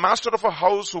parable. There was a master of a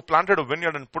house who planted a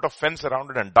vineyard and put a fence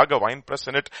around it and dug a winepress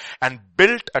in it and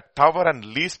built a tower and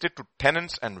leased it to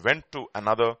tenants and went to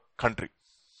another country.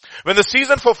 When the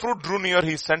season for fruit drew near,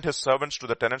 he sent his servants to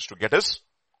the tenants to get his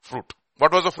fruit.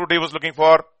 What was the fruit he was looking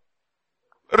for?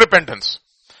 Repentance.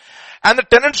 And the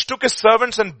tenants took his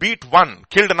servants and beat one,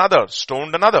 killed another,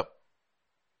 stoned another.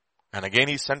 And again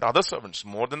he sent other servants,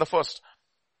 more than the first.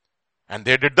 And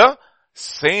they did the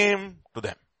same to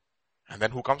them. And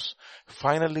then who comes?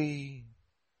 Finally,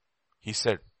 he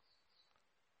sent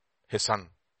his son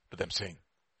to them, saying,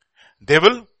 they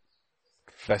will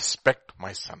respect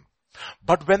my son.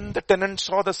 But when the tenants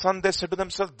saw the son, they said to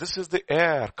themselves, this is the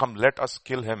heir. Come, let us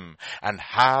kill him and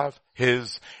have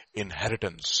his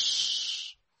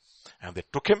inheritance. And they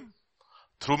took him,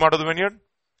 threw him out of the vineyard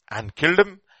and killed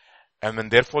him. And when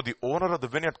therefore the owner of the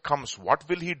vineyard comes, what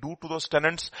will he do to those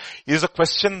tenants? Is a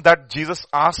question that Jesus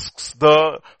asks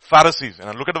the Pharisees.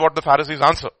 And look at what the Pharisees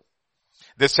answer.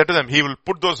 They said to them, he will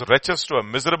put those wretches to a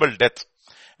miserable death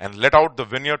and let out the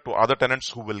vineyard to other tenants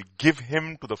who will give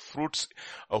him to the fruits,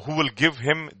 who will give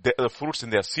him the fruits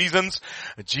in their seasons.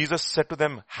 Jesus said to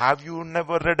them, have you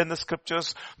never read in the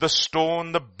scriptures, the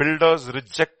stone the builders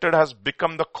rejected has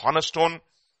become the cornerstone?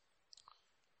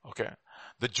 Okay.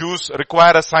 The Jews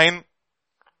require a sign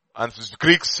and the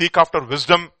Greeks seek after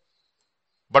wisdom.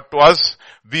 But to us,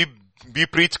 we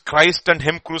preach Christ and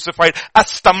him crucified, a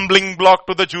stumbling block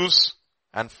to the Jews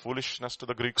and foolishness to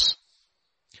the Greeks.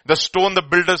 The stone the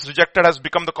builders rejected has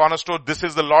become the cornerstone. This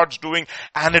is the Lord's doing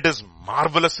and it is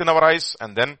marvelous in our eyes.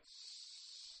 And then,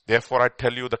 therefore I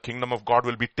tell you, the kingdom of God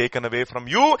will be taken away from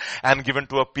you and given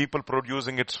to a people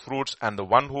producing its fruits. And the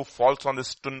one who falls on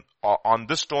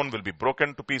this stone will be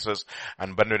broken to pieces.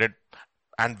 And when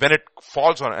it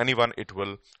falls on anyone, it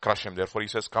will crush him. Therefore he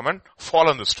says, come and fall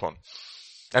on this stone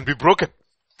and be broken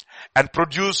and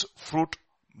produce fruit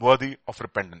worthy of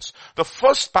repentance. The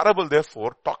first parable,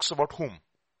 therefore, talks about whom?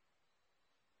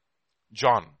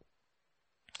 John.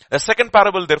 The second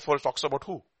parable, therefore, talks about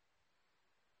who?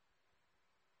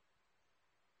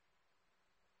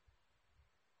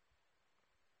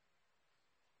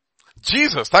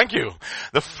 Jesus, thank you.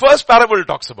 The first parable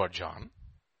talks about John,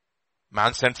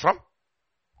 man sent from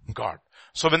God.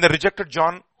 So when they rejected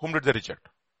John, whom did they reject?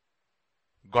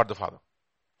 God the Father.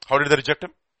 How did they reject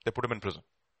him? They put him in prison.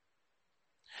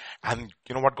 And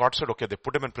you know what God said? Okay, they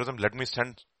put him in prison. Let me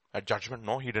send a judgment.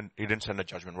 No, he didn't send a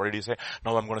judgment. What did he say?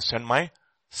 Now I'm going to send my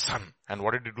son. And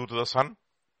what did he do to the son?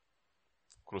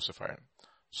 Crucify him.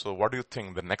 So what do you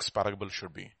think the next parable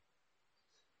should be?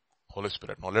 Holy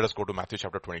Spirit. Now let us go to Matthew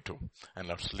chapter 22 and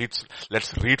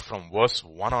let's read from verse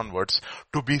 1 onwards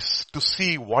to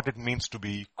see what it means to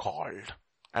be called.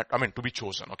 To be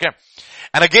chosen. Okay.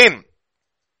 And again,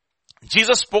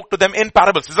 Jesus spoke to them in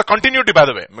parables. This is a continuity, by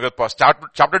the way. Because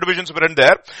chapter divisions were in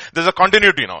there. There's a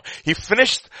continuity now. He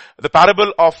finished the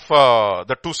parable of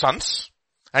the two sons.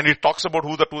 And he talks about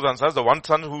who the two sons are. The one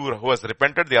son who has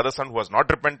repented, the other son who has not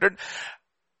repented.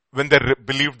 When they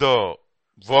believed the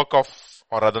work of,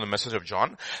 or rather the message of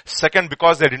John. Second,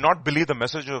 because they did not believe the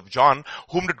message of John,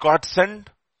 whom did God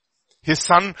send? His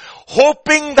son,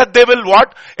 hoping that they will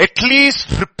what? At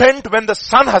least repent when the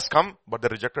son has come. But they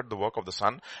rejected the work of the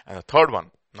son. And the third one,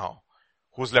 now.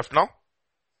 Who's left now?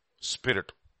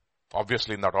 Spirit.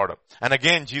 Obviously in that order. And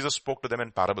again, Jesus spoke to them in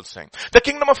parables saying, the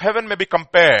kingdom of heaven may be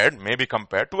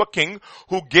compared to a king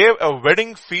who gave a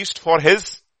wedding feast for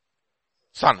his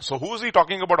son. So who is he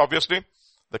talking about? Obviously,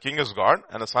 the king is God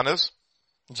and the son is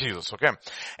Jesus. Okay.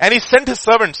 And he sent his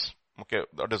servants. Okay.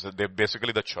 That is, they're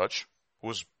basically the church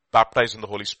who's baptized in the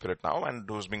Holy Spirit now and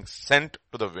who's being sent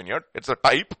to the vineyard. It's a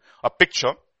type, a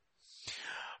picture,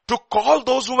 to call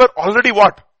those who were already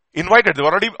what? Invited. They've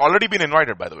already been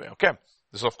invited, by the way. Okay.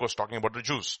 This is of course talking about the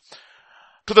Jews.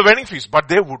 To the wedding feast, but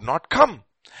they would not come.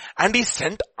 And he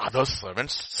sent other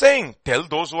servants saying, tell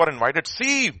those who are invited,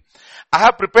 see, I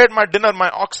have prepared my dinner, my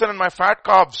oxen and my fat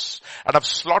calves, and have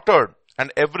slaughtered,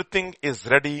 and everything is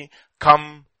ready.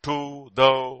 Come to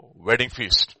the wedding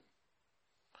feast.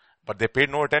 But they paid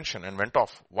no attention and went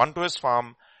off, one to his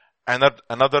farm,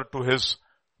 another to his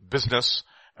business,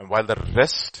 and while the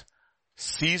rest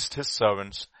seized his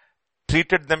servants,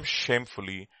 treated them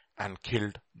shamefully, and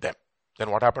killed them.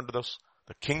 Then what happened to those?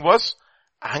 The king was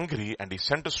angry, and he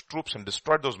sent his troops and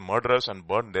destroyed those murderers and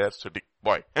burned their city.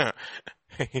 Boy,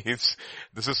 this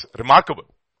is remarkable.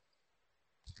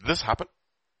 Did this happen?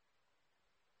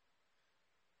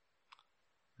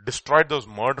 Destroyed those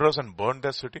murderers and burned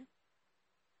their city?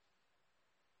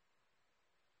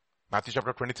 Matthew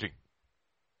chapter 23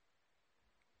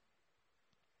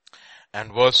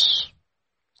 and verse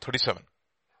 37.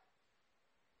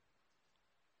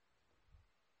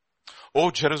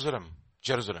 O Jerusalem,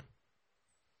 Jerusalem,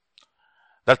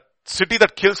 that city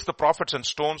that kills the prophets and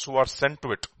stones who are sent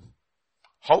to it.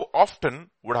 How often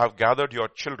would I have gathered your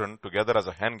children together as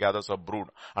a hen gathers her brood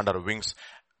under her wings,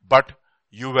 but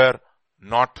you were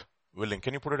not willing.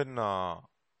 Can you put it in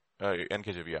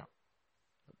NKJV? Yeah.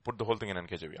 Put the whole thing in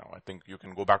NKJV. I think you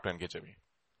can go back to NKJV.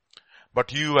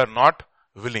 But you are not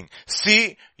willing.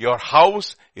 See, your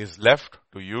house is left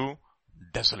to you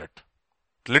desolate.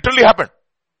 It literally happened.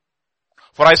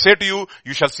 For I say to you,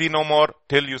 you shall see no more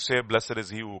till you say, blessed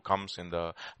is he who comes in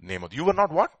the name of. You were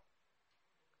not what?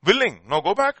 Willing. Now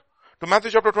go back to Matthew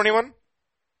chapter 21.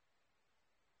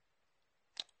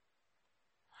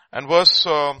 And verse,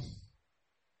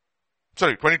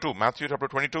 22, Matthew chapter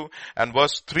 22 and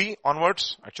verse 3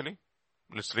 onwards, actually.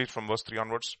 Let's read from verse 3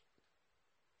 onwards.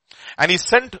 And he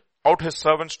sent out his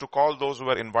servants to call those who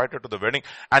were invited to the wedding,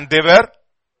 and they were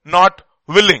not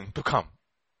willing to come.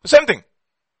 The same thing.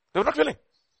 They were not willing.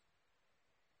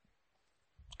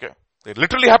 Okay. It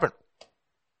literally happened.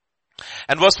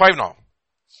 And verse 5 now.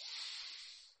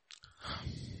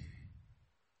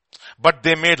 But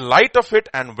they made light of it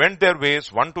and went their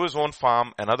ways, one to his own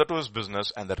farm, another to his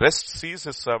business, and the rest seized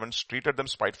his servants, treated them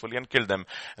spitefully, and killed them.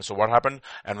 And so what happened?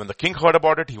 And when the king heard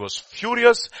about it, he was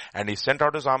furious, and he sent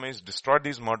out his armies, destroyed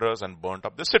these murderers, and burnt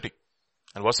up the city.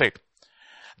 And verse 8.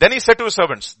 Then he said to his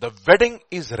servants, the wedding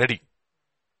is ready,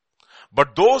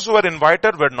 but those who were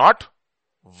invited were not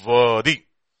worthy.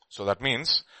 So that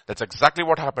means, that's exactly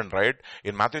what happened, right?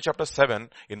 In Matthew chapter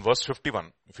 7, in verse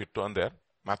 51, if you turn there,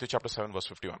 Matthew chapter 7, verse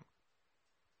 51.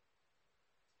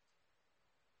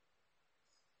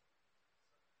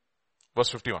 Verse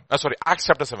 51. Acts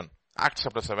chapter 7. Acts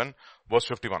chapter 7, verse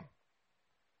 51.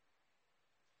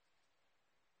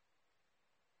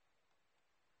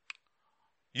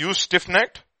 You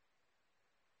stiff-necked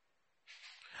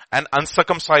and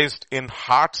uncircumcised in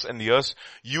hearts and ears,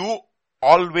 you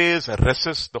always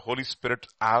resist the Holy Spirit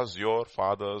as your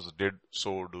fathers did,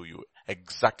 so do you.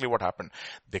 Exactly what happened.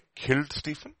 They killed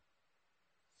Stephen.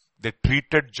 They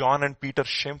treated John and Peter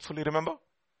shamefully, remember?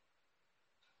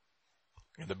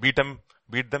 They beat them.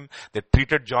 They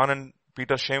treated John and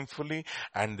Peter shamefully,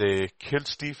 and they killed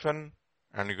Stephen.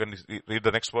 And you can read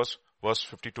the next verse, verse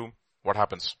 52. What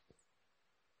happens?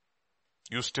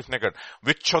 You stiff-necked.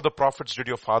 Which of the prophets did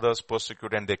your fathers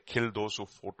persecute, and they killed those who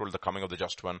foretold the coming of the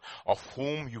just one, of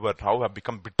whom you are now have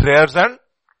become betrayers and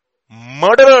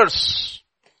murderers?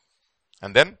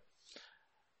 And then,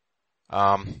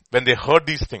 when they heard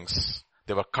these things,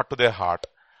 they were cut to their heart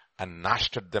and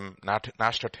gnashed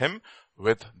at him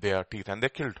with their teeth, and they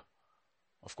killed,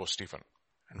 of course, Stephen.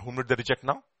 And whom did they reject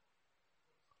now?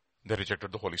 They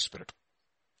rejected the Holy Spirit.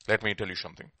 Let me tell you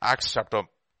something. Acts chapter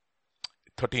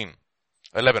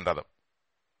 11 rather.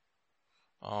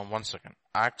 One second.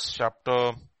 Acts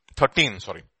chapter 13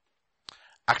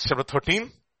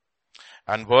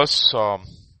 and verse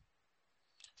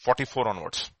 44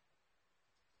 onwards.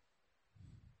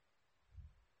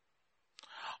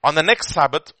 On the next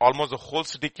Sabbath, almost the whole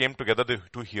city came together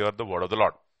to hear the word of the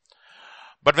Lord.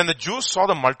 But when the Jews saw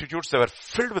the multitudes, they were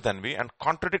filled with envy, and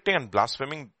contradicting and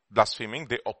blaspheming,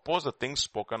 they opposed the things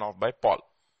spoken of by Paul.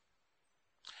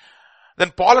 Then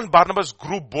Paul and Barnabas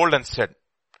grew bold and said,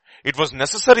 it was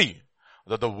necessary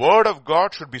that the word of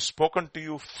God should be spoken to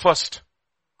you first.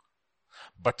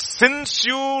 But since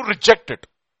you reject it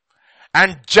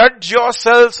and judge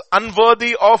yourselves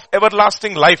unworthy of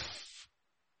everlasting life,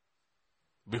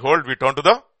 behold, we turn to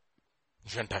the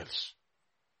Gentiles.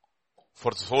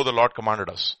 For so the Lord commanded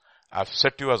us, I have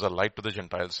set you as a light to the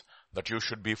Gentiles, that you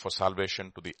should be for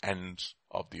salvation to the ends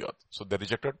of the earth. So they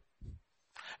rejected.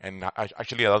 And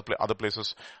actually other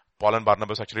places, Paul and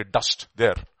Barnabas actually dust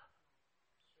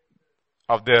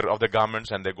of their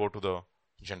garments, and they go to the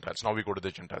Gentiles. Now we go to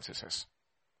the Gentiles, he says.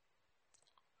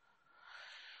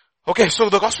 Okay, so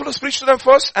the gospel was preached to them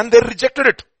first and they rejected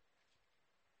it.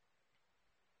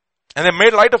 And they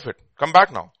made light of it. Come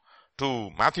back now to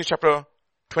Matthew chapter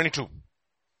 22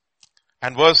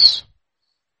 and verse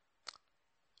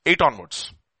 8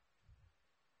 onwards.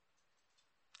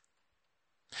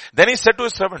 Then he said to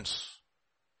his servants,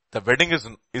 the wedding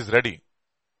is ready,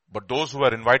 but those who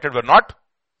were invited were not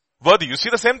worthy. You see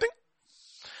the same thing?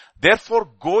 Therefore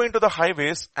go into the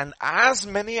highways and as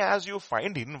many as you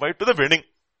find, invite to the wedding.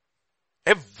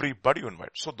 Everybody you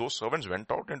invite. So those servants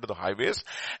went out into the highways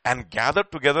and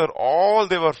gathered together all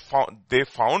they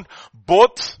found,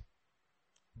 both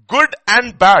good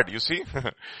and bad. You see,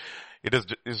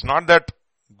 it's not that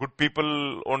good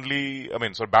people only,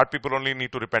 bad people only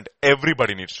need to repent.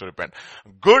 Everybody needs to repent.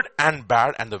 Good and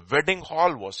bad, and the wedding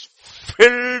hall was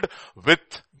filled with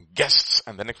guests.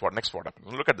 And the next what happened?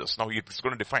 Look at this. Now he's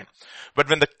going to define. But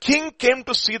when the king came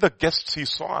to see the guests, he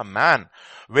saw a man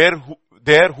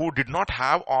who did not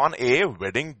have on a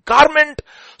wedding garment.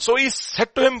 So he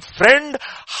said to him, friend,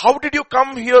 how did you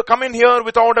come in here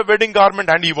without a wedding garment?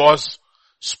 And he was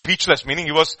speechless,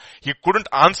 meaning he couldn't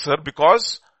answer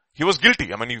because he was guilty.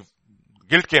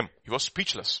 Guilt came. He was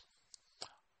speechless.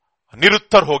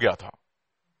 निरुत्तर हो गया था.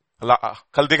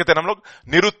 कल देखे थे हम लोग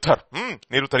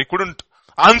निरुत्तर. He couldn't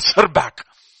answer back.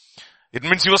 It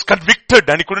means he was convicted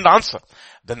and he couldn't answer.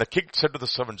 Then the king said to the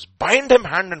servants, bind him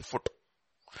hand and foot.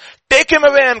 Take him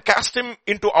away and cast him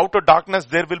into outer darkness.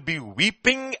 There will be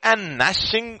weeping and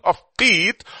gnashing of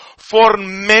teeth, for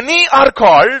many are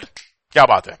called. क्या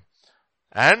बात है?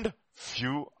 And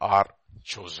few are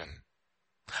chosen.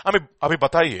 अभी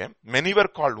बताइए, many were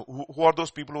called. Who are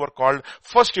those people who were called?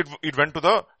 First it went to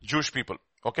the Jewish people.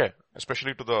 Okay.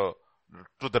 Especially to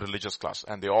the religious class.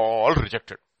 And they all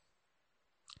rejected.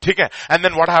 Okay. And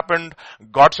then what happened?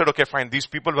 God said, okay, fine. These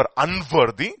people were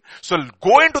unworthy. So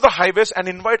go into the highways and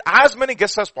invite as many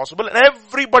guests as possible. And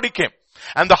everybody came.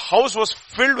 And the house was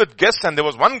filled with guests. And there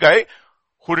was one guy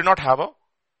who did not have a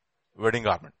wedding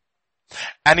garment.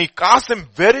 And he asked him,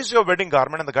 where is your wedding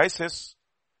garment? And the guy says,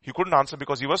 he couldn't answer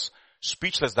because he was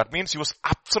speechless. That means he was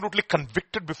absolutely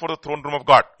convicted before the throne room of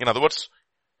God. In other words,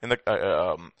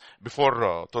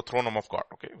 before the throne room of God.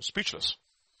 Okay, he was speechless.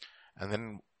 And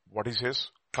then what he says,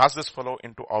 cast this fellow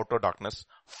into outer darkness,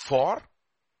 for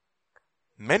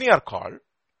many are called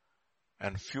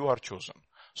and few are chosen.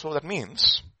 So that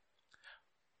means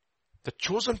the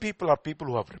chosen people are people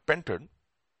who have repented,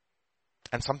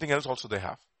 and something else also they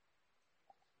have.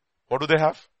 What do they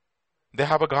have? They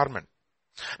have a garment.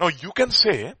 Now you can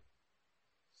say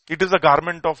it is a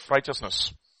garment of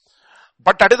righteousness,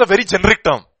 but that is a very generic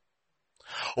term.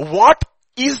 What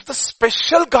is the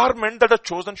special garment that a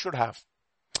chosen should have?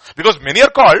 Because many are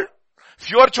called,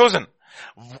 few are chosen.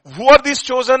 Who are these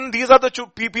chosen? These are the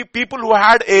people who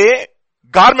had a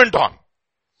garment on.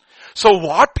 So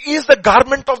what is the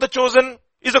garment of the chosen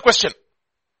is a question.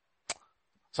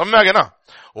 समझ में आ गया ना?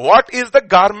 What is the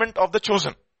garment of the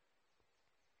chosen?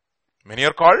 Many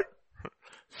are called,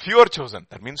 few are chosen.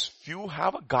 That means few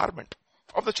have a garment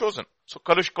of the chosen. So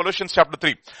Colossians chapter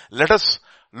 3. Let us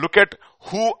look at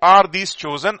who are these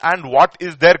chosen and what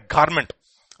is their garment.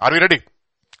 Are we ready?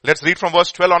 Let's read from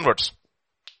verse 12 onwards.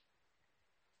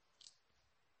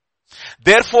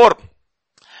 Therefore,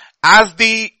 as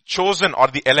the chosen or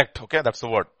the elect, okay, that's the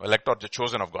word, elect or the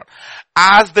chosen of God.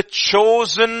 As the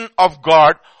chosen of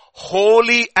God,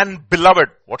 holy and beloved,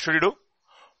 what should you do?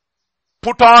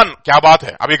 Put on, क्या बात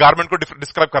है? अभी garment को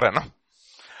describe कर रहे हैं ना?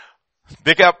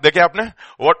 देखे आपने?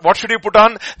 What should you put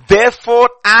on? Therefore,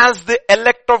 as the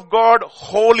elect of God,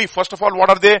 holy. First of all, what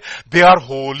are they? They are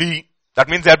holy. That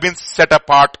means they have been set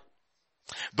apart.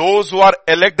 Those who are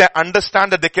elect, they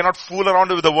understand that they cannot fool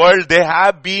around with the world. They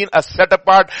have been set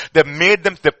apart. They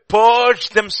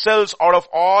purged themselves out of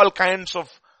all kinds of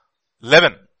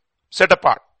leaven. Set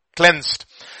apart. Cleansed.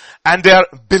 And they are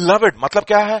beloved. Matlab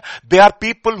kya hai? They are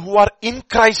people who are in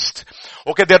Christ.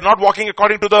 Okay, they are not walking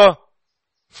according to the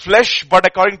flesh, but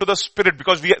according to the Spirit,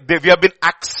 because we have been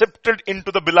accepted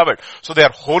into the beloved. So they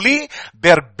are holy,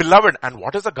 they are beloved. And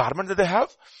what is the garment that they have?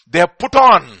 They have put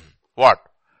on what?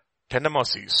 Tender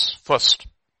mercies first.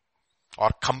 Or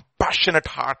compassionate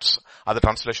hearts, other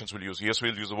translations will use. Yes,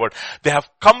 we'll use the word. They have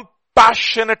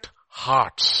compassionate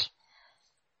hearts.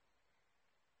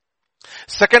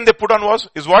 Second they put on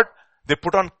is what? They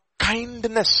put on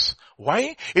kindness.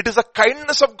 Why? It is the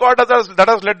kindness of God that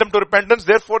has led them to repentance.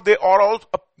 Therefore, there are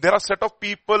a set of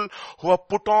people who have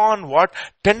put on what?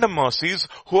 Tender mercies,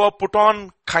 who have put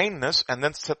on kindness. And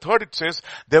then third it says,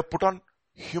 they have put on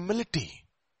humility.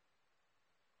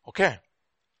 Okay.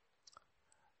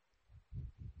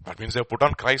 That means they have put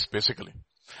on Christ basically.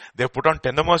 They have put on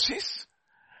tender mercies.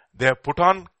 They have put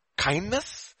on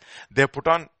kindness. They have put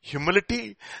on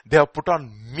humility. They have put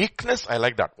on meekness. I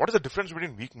like that. What is the difference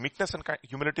between meekness and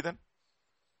humility then?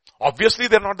 Obviously,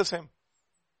 they're not the same.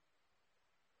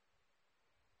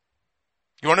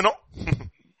 You want to know?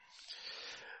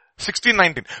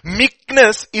 16:19.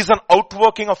 Meekness is an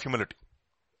outworking of humility.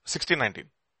 16:19.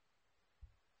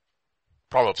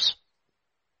 Proverbs.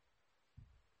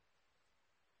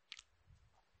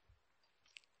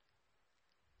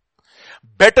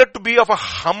 Better to be of a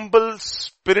humble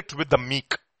spirit with the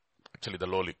meek. Actually, the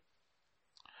lowly.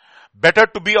 Better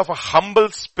to be of a humble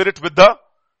spirit with the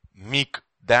meek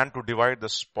than to divide the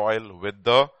spoil with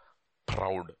the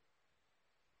proud.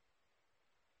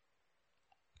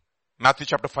 Matthew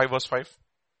chapter 5 verse 5.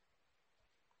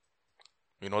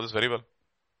 You know this very well.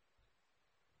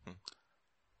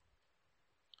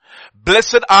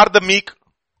 Blessed are the meek,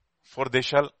 for they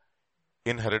shall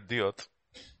inherit the earth.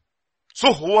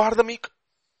 So who are the meek?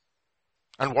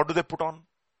 And what do they put on?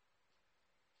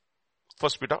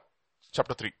 1 Peter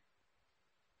chapter 3.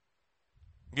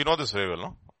 You know this very well,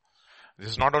 no?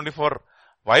 This is not only for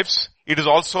wives, it is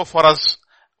also for us.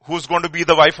 Who's going to be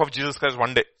the wife of Jesus Christ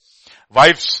one day?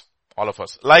 Wives, all of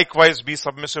us. Likewise, be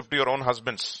submissive to your own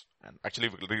husbands. And actually,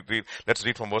 let's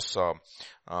read from verse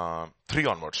 3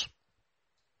 onwards.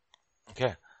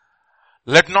 Okay.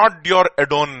 Let not your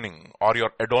adorning or your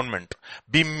adornment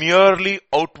be merely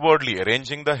outwardly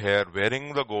arranging the hair,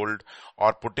 wearing the gold,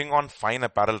 or putting on fine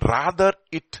apparel. Rather,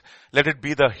 let it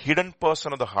be the hidden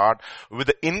person of the heart with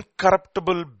the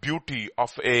incorruptible beauty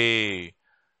of a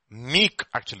meek,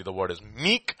 actually the word is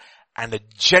meek, and a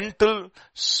gentle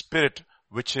spirit,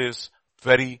 which is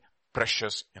very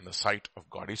precious in the sight of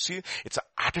God. You see, it's an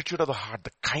attitude of the heart,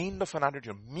 the kind of an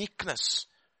attitude, meekness.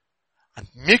 And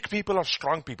meek people are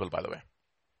strong people, by the way.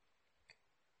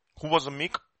 Who was the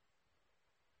meek?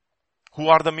 Who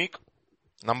are the meek?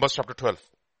 Numbers chapter 12.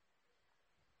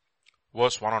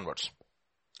 Verse 1 onwards.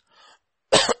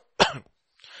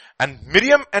 And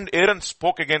Miriam and Aaron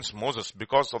spoke against Moses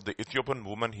because of the Ethiopian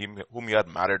woman whom he had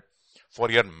married, for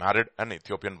he had married an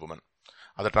Ethiopian woman.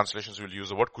 Other translations will use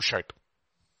the word Cushite.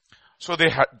 So they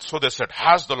said,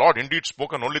 has the Lord indeed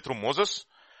spoken only through Moses?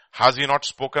 Has he not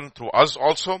spoken through us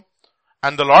also?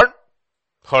 And the Lord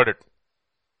heard it.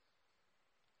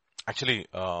 Actually,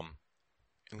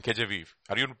 in KJV,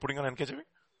 are you putting on NKJV?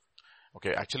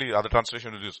 Okay, actually other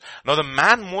translation will use. Now the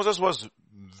man Moses was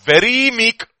very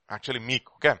meek, actually meek,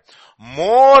 okay.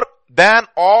 More than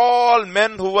all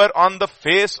men who were on the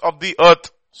face of the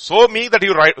earth. So meek that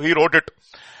he wrote it.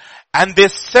 And they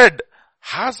said,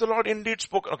 has the Lord indeed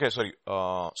spoken? Okay,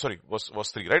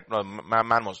 verse 3, right?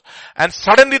 Man Moses. And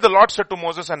suddenly the Lord said to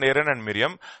Moses and Aaron and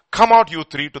Miriam, come out you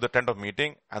three to the tent of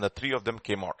meeting. And the three of them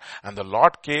came out. And the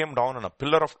Lord came down in a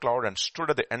pillar of cloud and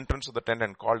stood at the entrance of the tent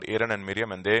and called Aaron and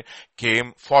Miriam, and they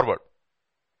came forward.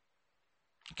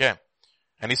 Okay.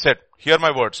 And he said, hear my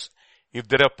words. If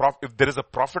there is a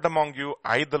prophet among you,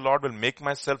 I, the Lord, will make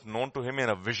myself known to him in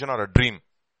a vision or a dream.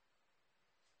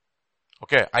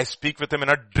 Okay, I speak with him in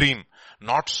a dream.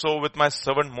 Not so with my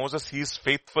servant Moses. He is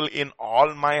faithful in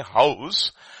all my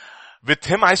house. With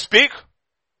him I speak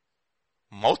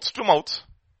mouth to mouth,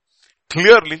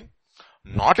 clearly,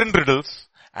 not in riddles,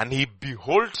 and he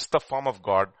beholds the form of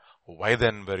God. Why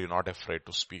then were you not afraid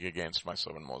to speak against my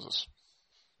servant Moses?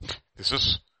 This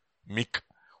is meek.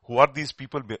 Who are these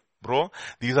people, bro?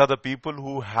 These are the people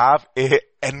who have a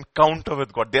encounter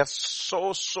with God. They are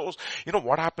so, you know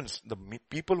what happens? The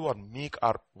people who are meek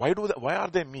why are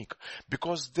they meek?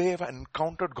 Because they have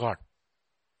encountered God.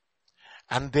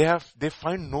 And they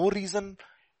find no reason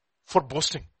for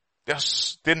boasting.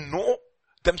 They know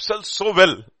themselves so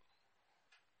well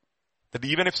that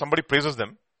even if somebody praises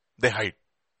them, they hide.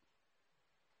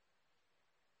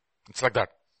 It's like that.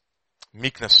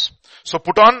 Meekness. So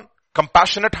put on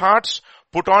compassionate hearts,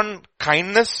 put on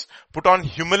kindness, put on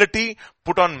humility,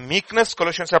 put on meekness.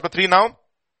 Colossians chapter 3 now,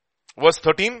 verse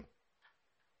 13.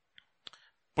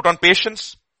 Put on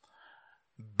patience,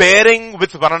 bearing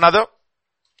with one another,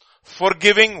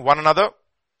 forgiving one another.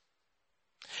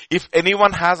 If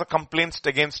anyone has a complaint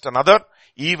against another,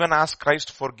 even as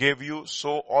Christ forgave you,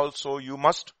 so also you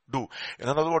must do. In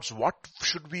other words, what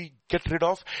should we get rid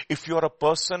of? If you are a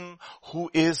person who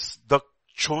is the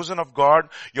chosen of God,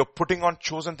 you're putting on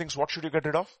chosen things, what should you get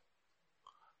rid of?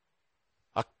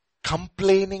 A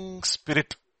complaining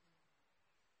spirit.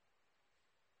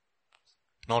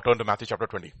 Now turn to Matthew chapter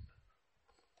 20.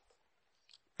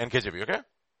 NKJV, okay?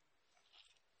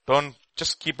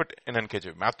 Just keep it in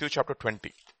NKJV. Matthew chapter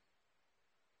 20.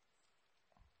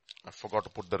 I forgot to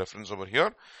put the reference over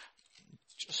here.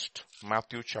 Just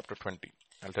Matthew chapter 20.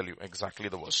 I'll tell you exactly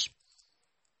the verse.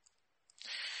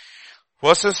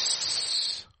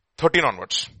 Verses 13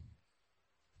 onwards.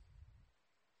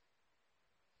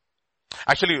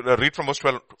 Actually, read from verse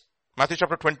 12. Matthew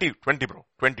chapter 20 bro.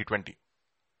 20.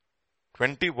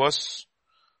 20 verse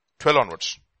 12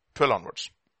 onwards. 12 onwards.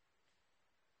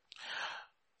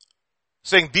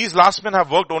 Saying, these last men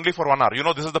have worked only for 1 hour. You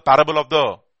know, this is the parable of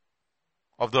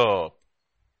the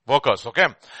workers, okay?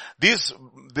 These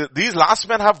last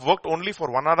men have worked only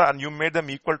for 1 hour, and you made them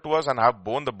equal to us and have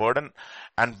borne the burden,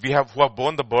 and who have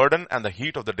borne the burden and the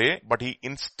heat of the day. But he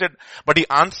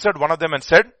answered one of them and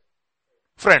said,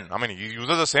 friend, I mean, he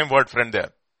uses the same word friend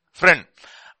there. Friend,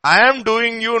 I am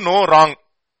doing you no wrong.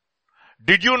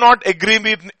 Did you not agree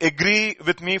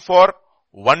with me for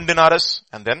 1 denarius?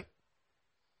 And then,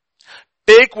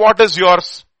 take what is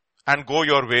yours and go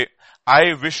your way.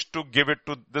 I wish to give it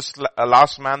to this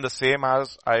last man the same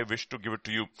as I wish to give it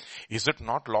to you. Is it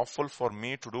not lawful for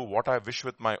me to do what I wish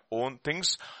with my own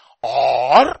things?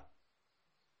 Or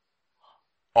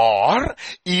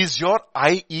is your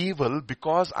eye evil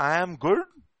because I am good?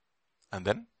 And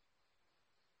then,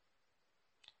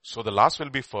 so the last will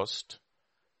be first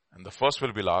and the first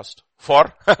will be last. For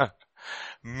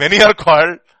many are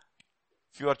called,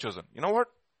 few are chosen. You know what?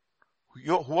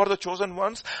 Who are the chosen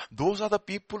ones? Those are the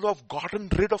people who have gotten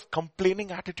rid of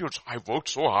complaining attitudes. I worked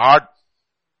so hard.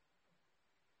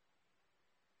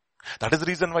 That is the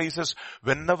reason why he says,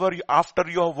 after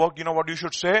you have worked, you know what you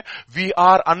should say? We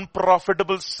are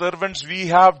unprofitable servants. We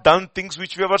have done things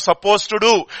which we were supposed to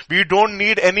do. We don't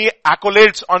need any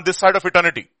accolades on this side of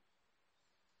eternity.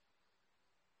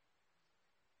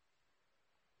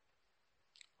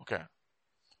 Okay.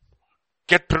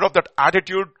 Get rid of that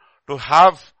attitude to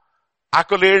have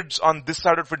accolades on this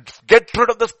side of it. Get rid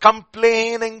of this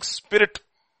complaining spirit.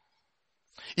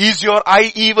 Is your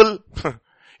eye evil?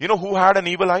 You know who had an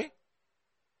evil eye?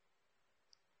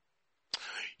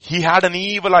 He had an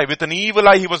evil eye. With an evil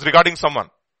eye, he was regarding someone.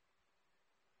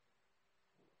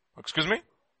 Excuse me?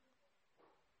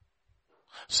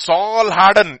 Saul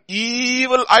had an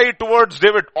evil eye towards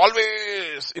David.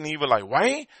 Always an evil eye.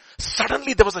 Why?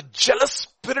 Suddenly there was a jealous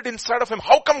spirit inside of him.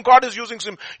 How come God is using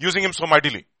him so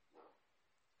mightily?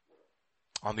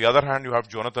 On the other hand, you have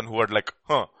Jonathan who had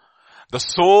the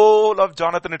soul of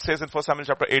Jonathan, it says in 1 Samuel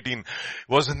chapter 18,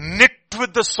 was knit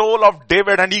with the soul of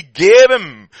David, and he gave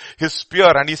him his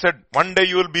spear and he said, one day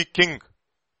you will be king.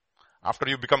 After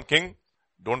you become king,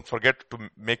 don't forget to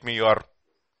make me your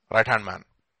right hand man.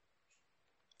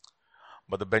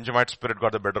 But the Benjamite spirit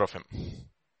got the better of him.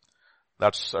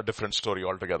 That's a different story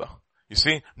altogether. You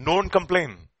see, don't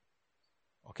complain.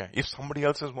 Okay, if somebody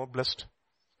else is more blessed.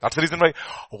 That's the reason why,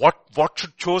 what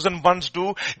should chosen ones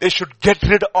do? They should get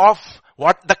rid of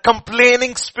what? The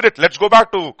complaining spirit. Let's go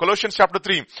back to Colossians chapter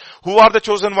 3. Who are the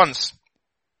chosen ones?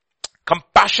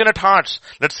 Compassionate hearts.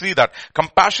 Let's read that.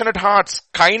 Compassionate hearts,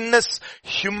 kindness,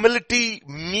 humility,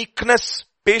 meekness,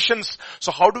 patience.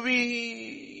 So how do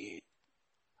we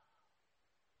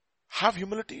have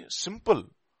humility? Simple.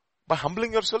 By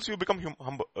humbling yourselves, you become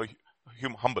humble.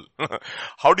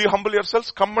 How do you humble yourselves?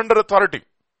 Come under authority.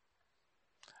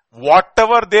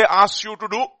 Whatever they ask you to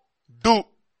do, do.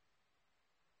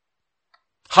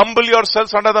 Humble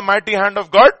yourselves under the mighty hand of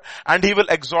God, and He will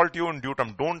exalt you in due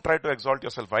time. Don't try to exalt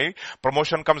yourself. Why?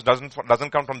 Promotion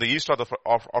doesn't come from the east or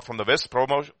from the west.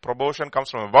 Promotion comes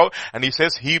from above, and He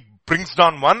says He brings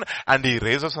down one and He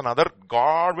raises another.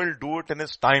 God will do it in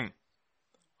His time.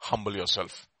 Humble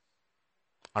yourself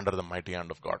under the mighty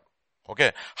hand of God.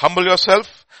 Okay, humble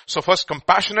yourself. So first,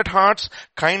 compassionate hearts,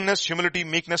 kindness, humility,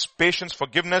 meekness, patience,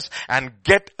 forgiveness, and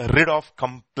get rid of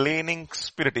complaining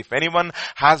spirit. If anyone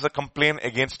has a complaint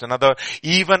against another,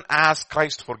 even as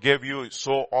Christ forgave you,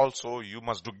 so also you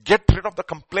must do. Get rid of the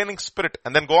complaining spirit.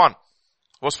 And then go on.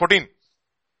 Verse 14.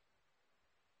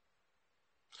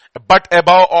 But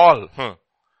above all,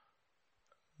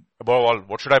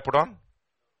 what should I put on?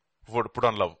 Put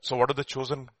on love. So what do the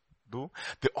chosen do?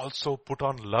 They also put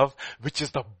on love, which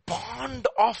is the bond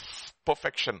of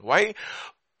perfection. Why?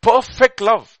 Perfect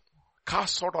love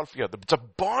casts out all fear. It's a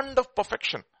bond of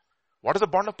perfection. What is the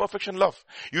bond of perfection? Love.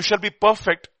 You shall be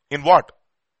perfect in what?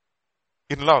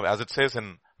 In love, as it says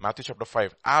in Matthew chapter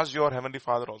 5. As your heavenly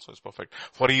Father also is perfect.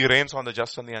 For He reigns on the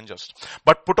just and the unjust.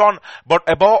 But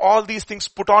above all these things,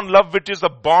 put on love, which is the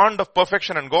bond of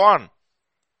perfection. And go on.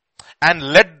 And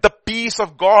let the peace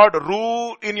of God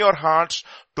rule in your hearts,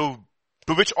 to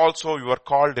which also you are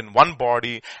called in one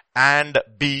body, and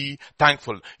be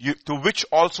thankful. To which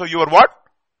also you are what?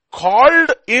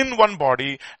 Called in one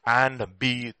body, and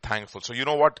be thankful. So you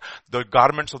know what the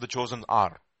garments of the chosen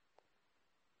are?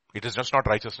 It is just not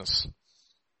righteousness.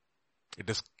 It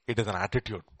is an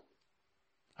attitude.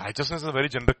 Righteousness is a very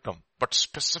generic term, but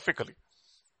specifically,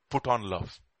 Put on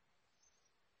love.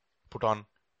 Put on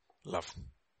love.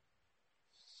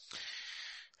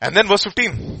 And then verse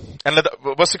 15, and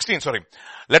verse 16, sorry.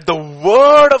 Let the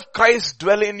word of Christ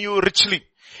dwell in you richly,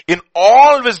 in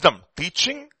all wisdom,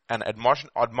 teaching and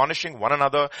admonishing one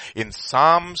another in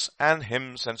psalms and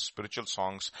hymns and spiritual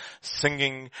songs,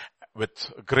 singing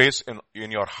with grace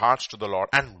in your hearts to the Lord.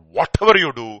 And whatever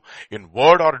you do, in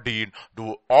word or deed,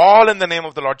 do all in the name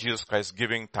of the Lord Jesus Christ,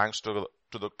 giving thanks to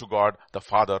God the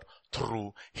Father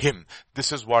through Him.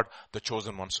 This is what the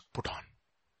chosen ones put on.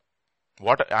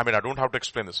 I don't have to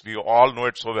explain this. We all know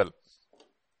it so well.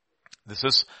 This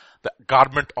is the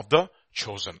garment of the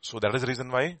chosen. So that is the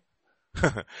reason why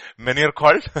many are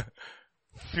called,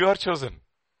 few are chosen.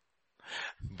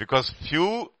 Because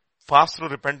few pass through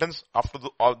repentance. After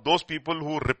all those people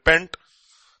who repent,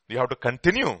 they have to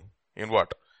continue in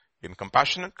what? In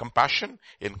compassion,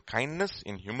 in kindness,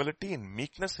 in humility, in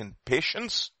meekness, in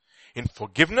patience, in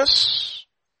forgiveness,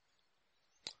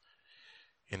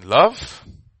 in love.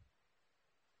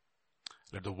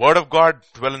 Let the word of God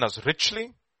dwell in us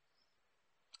richly,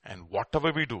 and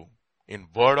whatever we do, in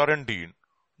word or in deed,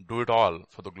 do it all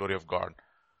for the glory of God,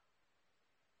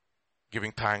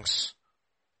 giving thanks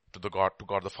to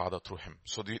God the Father through Him.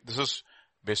 So this is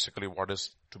basically what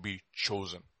is to be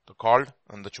chosen. The called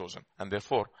and the chosen. And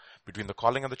therefore, between the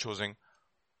calling and the choosing,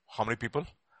 how many people?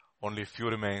 Only a few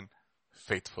remain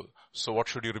faithful. So what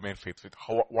should you remain faithful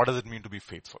with? What does it mean to be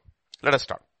faithful? Let us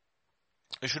start.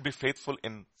 You should be faithful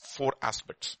in 4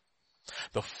 aspects.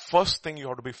 The first thing you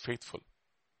have to be faithful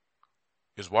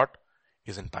is what?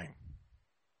 Is in time.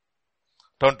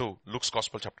 Turn to Luke's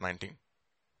Gospel chapter 19.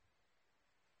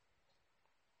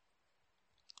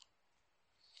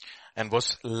 And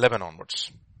verse 11 onwards.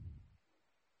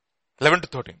 11 to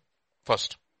 13.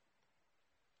 First.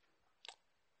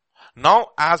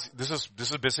 Now as, this is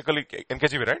basically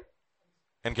NKJV, right?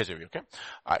 NKJV, okay?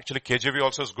 Actually KJV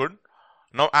also is good.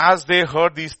 Now as they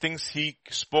heard these things, he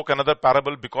spoke another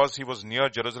parable because he was near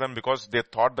Jerusalem, because they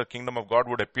thought the kingdom of God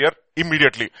would appear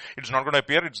immediately. It's not going to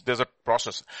appear, there's a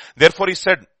process. Therefore he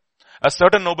said, a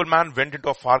certain nobleman went into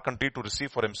a far country to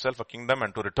receive for himself a kingdom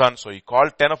and to return. So he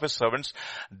called 10 of his servants,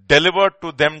 delivered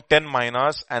to them 10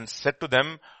 minas, and said to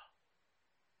them,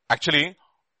 actually,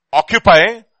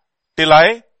 occupy till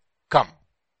I come.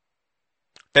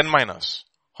 10 minas.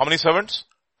 How many servants?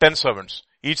 10 servants.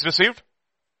 Each received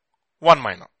 1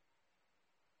 mina.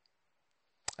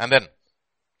 And then,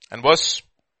 and verse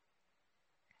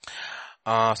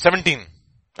 16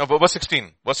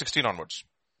 onwards.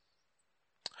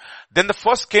 Then the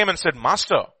first came and said,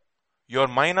 Master, your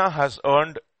mina has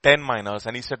earned 10 minas.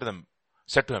 And he said to him,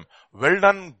 well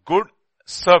done, good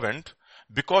servant,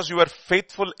 because you were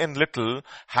faithful in little,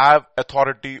 have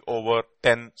authority over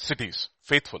 10 cities.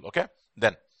 Faithful, okay?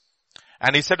 Then,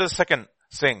 and he said to the second,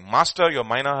 saying, Master, your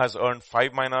mina has earned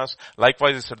 5 minas.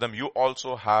 Likewise, he said to them, you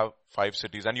also have 5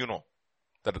 cities. And you know,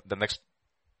 the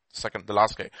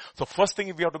last guy. So first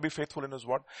thing we have to be faithful in is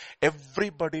what?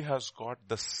 Everybody has got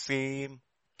the same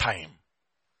time.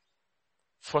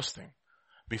 First thing,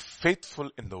 be faithful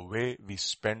in the way we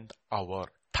spend our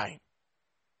time.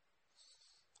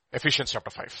 Ephesians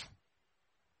chapter 5.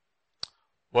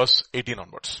 Verse 18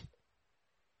 onwards.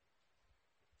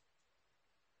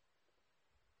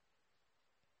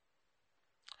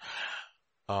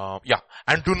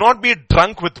 And do not be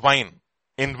drunk with wine,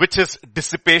 in which is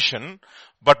dissipation,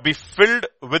 but be filled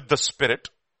with the Spirit.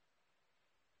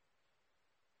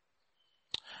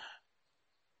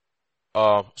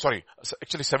 Actually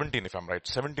 17 if I'm right.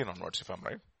 17 onwards if I'm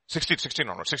right. 16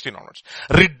 onwards.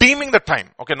 Redeeming the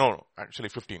time. Okay, no, actually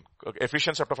 15. Okay,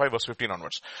 Ephesians chapter 5 verse 15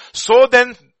 onwards. So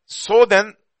then,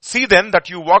 see then that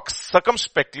you walk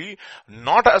circumspectly,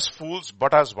 not as fools,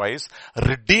 but as wise,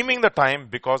 redeeming the time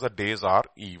because the days are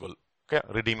evil. Okay,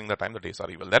 redeeming the time, the days are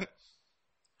evil. Then,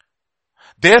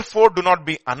 therefore do not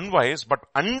be unwise, but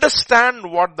understand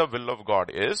what the will of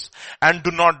God is, and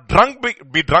do not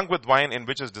be drunk with wine, in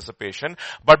which is dissipation,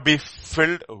 but be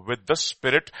filled with the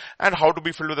Spirit. And how to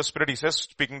be filled with the Spirit? He says,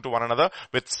 speaking to one another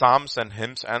with psalms and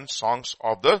hymns and songs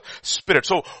of the Spirit.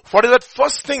 So, what is that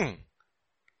first thing?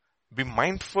 Be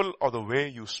mindful of the way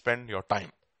you spend your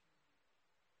time.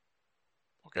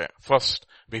 Okay, first,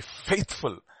 be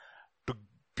faithful to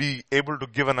be able to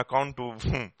give an account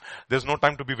to, there's no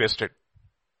time to be wasted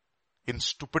in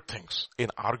stupid things, in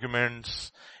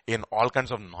arguments, in all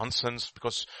kinds of nonsense,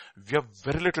 because we have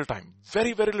very little time,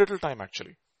 very, very little time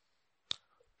actually.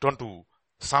 Turn to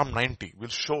Psalm 90. We'll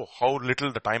show how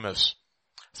little the time is.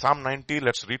 Psalm 90,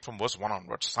 let's read from verse 1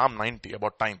 onwards. Psalm 90,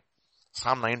 about time.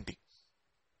 Psalm 90.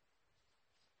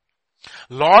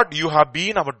 Lord, you have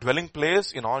been our dwelling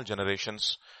place in all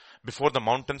generations. before the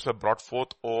mountains were brought forth,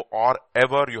 or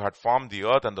ever you had formed the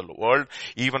earth and the world,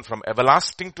 even from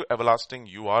everlasting to everlasting,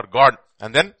 you are God.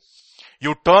 And then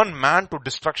you turn man to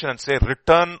destruction and say,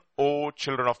 return, O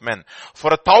children of men. For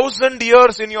 1,000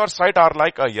 years in your sight are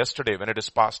like a yesterday when it is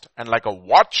past, and like a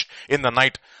watch in the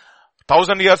night.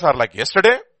 1,000 years are like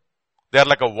yesterday. They are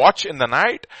like a watch in the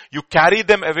night. You carry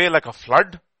them away like a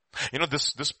flood. You know,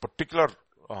 this particular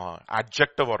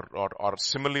adjective or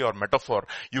simile or metaphor,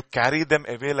 you carry them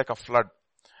away like a flood.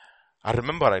 I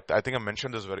remember, I think I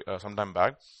mentioned this some time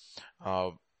back.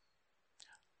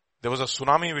 There was a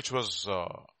tsunami which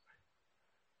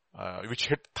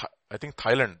hit, I think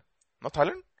Thailand. Not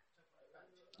Thailand?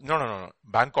 No.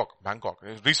 Bangkok.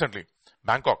 Recently.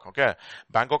 Bangkok, okay.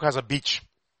 Bangkok has a beach.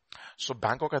 So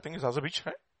Bangkok, I think, has a beach,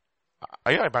 right?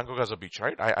 Yeah, Bangkok has a beach,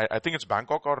 right? I think it's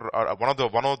Bangkok or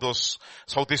one of those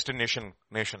Southeastern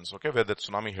nations, okay, where the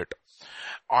tsunami hit.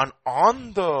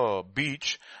 On the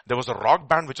beach, there was a rock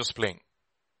band which was playing.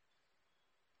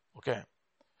 Okay.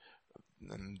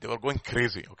 And they were going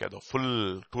crazy, okay, the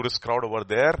full tourist crowd over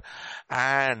there,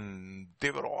 and they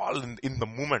were all in the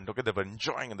moment, okay, they were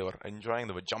enjoying,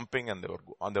 they were jumping, and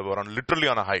they were literally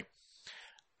on a high.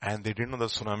 And they didn't know the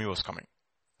tsunami was coming.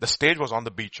 The stage was on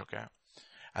the beach, okay.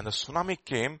 And the tsunami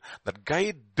came, that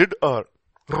guy did a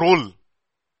roll.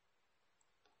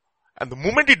 And the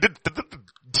moment he did, the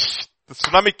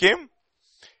tsunami came,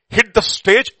 hit the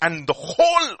stage, and the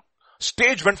whole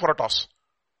stage went for a toss.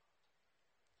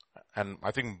 And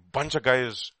I think bunch of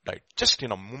guys died just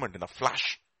in a moment, in a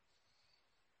flash.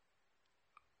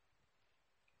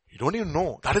 You don't even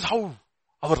know. That is how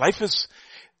our life is.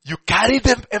 You carry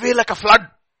them away like a flood.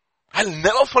 I'll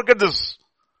never forget this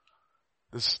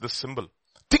symbol.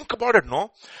 Think about it,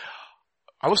 no?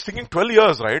 I was thinking 12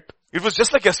 years, right? It was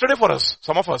just like yesterday for us,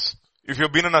 some of us, if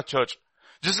you've been in our church.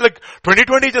 Just like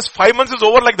 2020, just 5 months is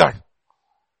over like that.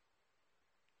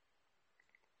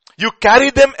 You carry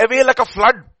them away like a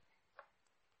flood.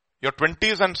 Your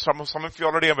 20s, and some of you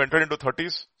already have entered into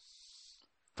 30s.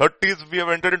 30s, we have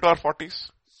entered into our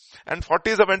 40s. And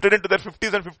 40s have entered into their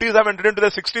 50s, and 50s have entered into their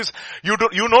 60s. You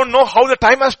don't know how the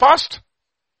time has passed.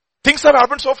 Things have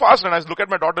happened so fast, and I look at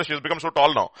my daughter, she has become so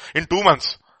tall now. In 2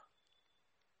 months.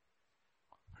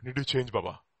 I need to change,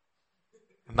 Baba.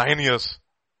 9 years.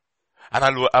 And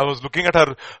I was looking at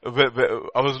her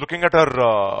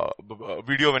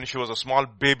video when she was a small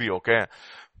baby, okay.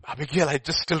 Abigail, I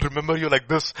just still remember you like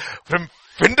this. From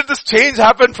when did this change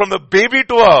happen from the baby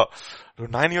to a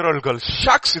 9-year-old girl?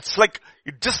 Shucks, it's like,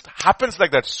 it just happens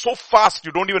like that. So fast,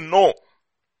 you don't even know.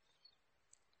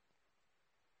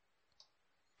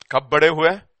 कब बड़े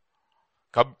हुए?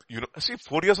 कब, see,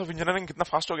 4 years of engineering कितना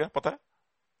fast हो गया, पता है?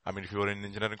 I mean, if you were in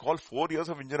engineering, all 4 years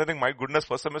of engineering, my goodness,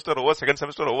 first semester over, second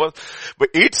semester over, but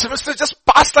 8 semesters just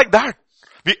passed like that.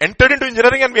 We entered into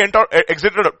engineering and we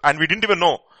exited, and we didn't even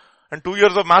know. And 2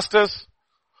 years of masters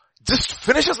just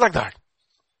finishes like that.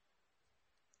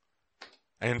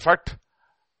 And in fact,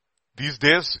 these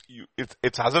days,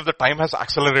 it's as if the time has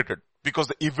accelerated, because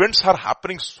the events are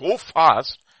happening so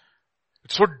fast,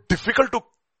 it's so difficult to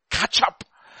catch up.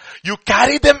 You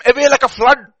carry them away like a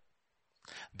flood.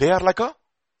 They are like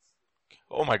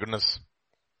oh my goodness.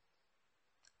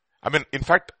 I mean, in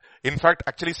fact,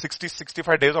 actually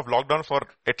 65 days of lockdown for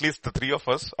at least the 3 of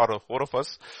us or 4 of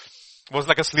us was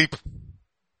like a sleep.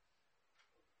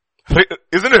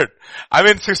 Isn't it? I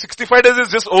mean, 65 days is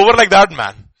just over like that,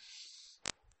 man.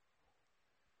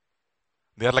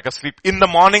 They are like a sleep. In the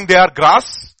morning they are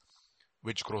grass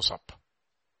which grows up.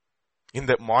 In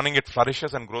the morning it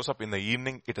flourishes and grows up. In the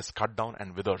evening it is cut down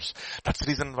and withers. That's the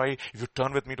reason why, if you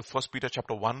turn with me to 1 Peter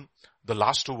chapter 1, the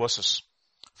last 2 verses.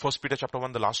 1 Peter chapter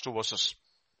 1, the last 2 verses.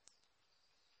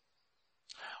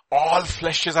 All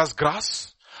flesh is as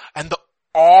grass, and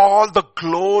all the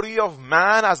glory of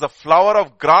man as the flower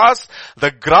of grass.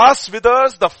 The grass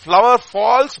withers, the flower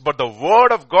falls, but the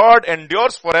word of God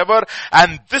endures forever.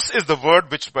 And this is the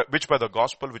word which by the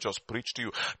gospel which was preached to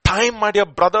you. Time, my dear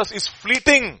brothers, is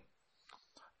fleeting.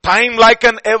 Time, like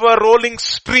an ever-rolling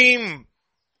stream,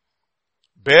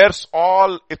 bears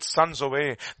all its sons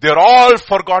away. They're all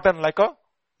forgotten like a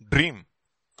dream.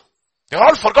 They're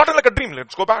all forgotten like a dream.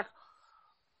 Let's go back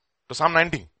to Psalm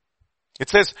 90. It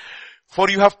says, for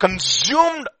we have been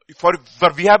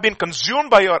consumed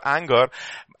by your anger,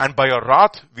 and by your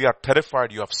wrath we are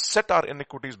terrified. You have set our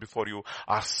iniquities before you,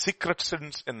 our secret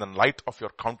sins in the light of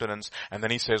your countenance. And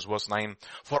then he says, verse 9,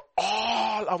 for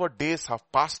all our days have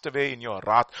passed away in your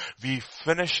wrath. We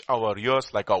finish our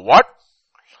years like a what?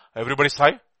 Everybody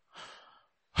sigh.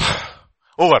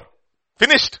 Over.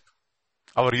 Finished.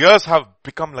 Our years have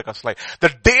become like a slide. The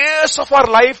days of our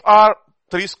life are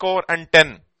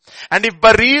 70. And if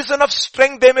by reason of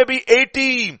strength they may be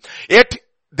 80, yet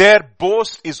their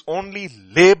boast is only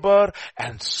labor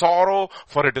and sorrow,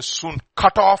 for it is soon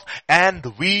cut off and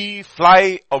we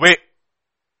fly away.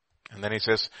 And then he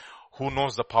says, who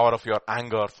knows the power of your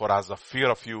anger? For as the fear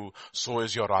of you, so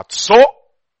is your wrath. So,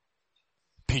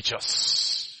 teach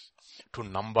us to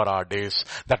number our days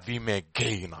that we may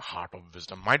gain a heart of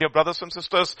wisdom. My dear brothers and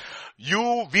sisters,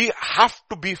 we have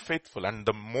to be faithful, and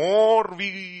the more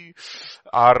we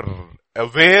are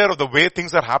aware of the way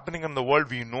things are happening in the world,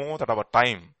 we know that our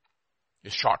time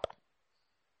is short.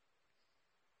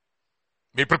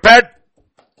 Be prepared.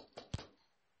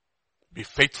 Be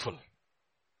faithful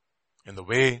in the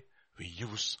way we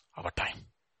use our time.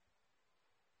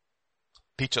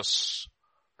 Teach us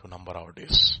to number our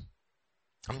days.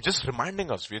 I'm just reminding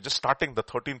us, we are just starting the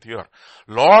 13th year.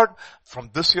 Lord,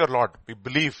 from this year, Lord, we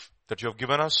believe that you have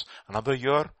given us another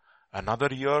year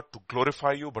to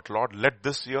glorify you. But Lord, let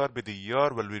this year be the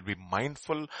year where we'll be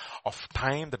mindful of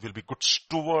time, that we'll be good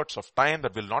stewards of time,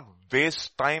 that we'll not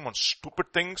waste time on stupid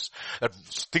things, that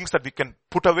things that we can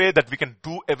put away, that we can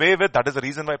do away with. That is the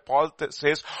reason why Paul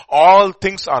says all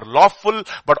things are lawful,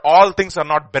 but all things are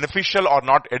not beneficial or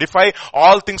not edify.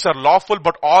 All things are lawful,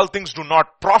 but all things do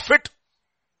not profit.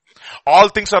 All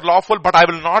things are lawful, but I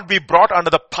will not be brought under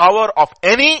the power of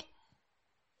any.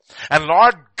 And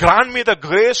Lord, grant me the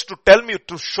grace to tell me,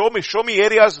 to show me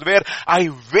areas where I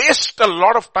waste a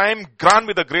lot of time. Grant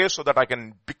me the grace so that I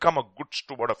can become a good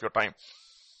steward of your time.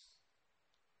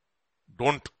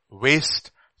 Don't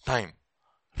waste time.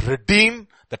 Redeem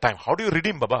the time. How do you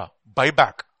redeem, Baba? Buy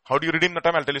back. How do you redeem the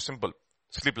time? I'll tell you simple.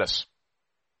 Sleepless.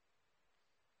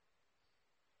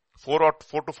 4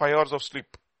 to 5 hours of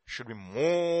sleep should be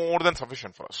more than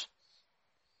sufficient for us.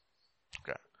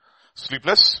 Okay.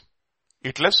 Sleepless,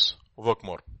 eat less, work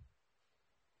more.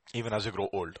 Even as you grow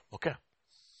old. Okay.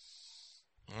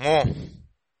 More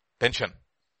tension.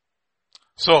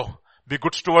 So, be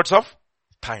good stewards of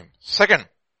time. Second,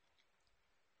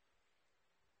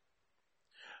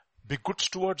 be good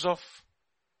stewards of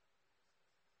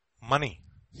money.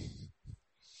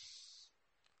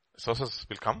 Sources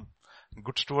will come.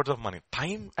 Good stewards of money.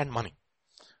 Time and money.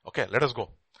 Okay, let us go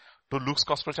to Luke's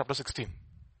Gospel chapter 16.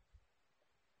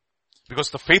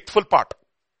 Because the faithful part,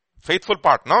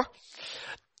 no?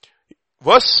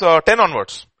 Verse 10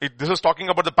 onwards. This is talking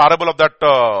about the parable of that,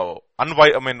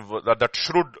 that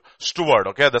shrewd steward.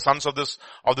 Okay, the sons of this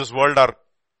world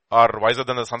are wiser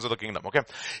than the sons of the kingdom. Okay,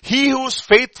 he who is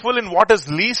faithful in what is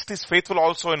least is faithful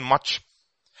also in much,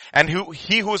 and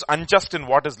he who is unjust in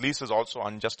what is least is also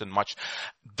unjust in much.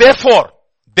 Therefore.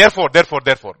 Now,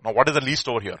 what is the least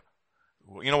over here?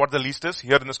 You know what the least is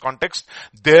here in this context?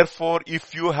 Therefore,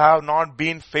 if you have not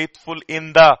been faithful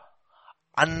in the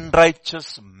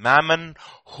unrighteous mammon,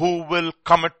 who will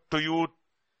commit to you,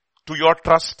 to your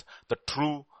trust, the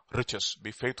true riches?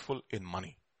 Be faithful in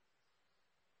money.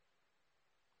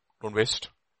 Don't waste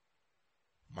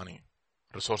money.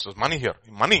 Resources. Money here.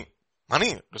 Money.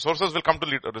 Resources will come to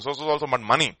lead. Resources also, but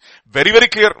money. Very, very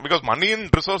clear, because money and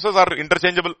resources are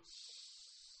interchangeable.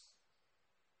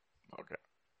 Okay.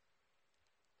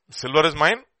 Silver is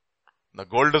mine, the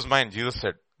gold is mine, Jesus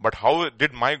said. But how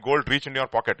did my gold reach in your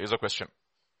pocket is a question.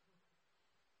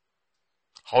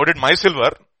 How did my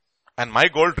silver and my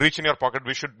gold reach in your pocket?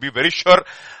 We should be very sure,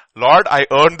 Lord, I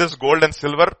earned this gold and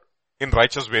silver in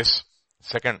righteous ways.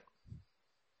 Second,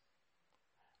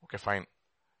 okay, fine.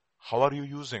 How are you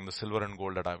using the silver and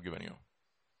gold that I have given you?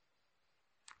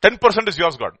 10% is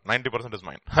yours, God. 90% is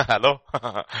mine. Hello?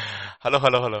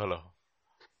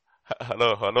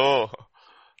 Hello.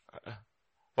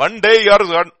 One day yours,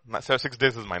 God. 6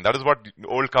 days is mine. That is what the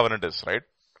old covenant is, right?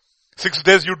 6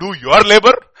 days you do your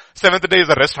labor. 7th day is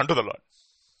the rest unto the Lord.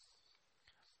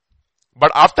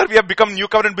 But after we have become new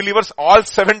covenant believers,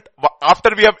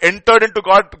 after we have entered into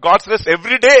God's rest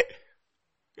every day,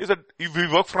 is that we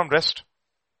work from rest.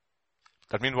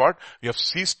 That means what? We have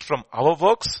ceased from our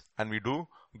works and we do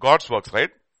God's works, right?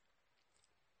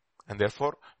 And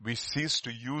therefore, we cease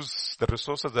to use the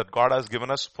resources that God has given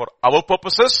us for our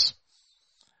purposes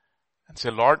and say,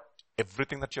 Lord,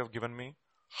 everything that you have given me,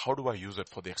 how do I use it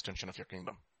for the extension of your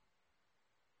kingdom?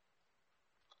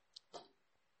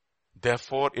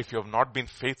 Therefore, if you have not been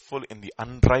faithful in the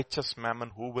unrighteous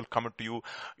mammon, who will come into you,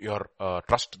 your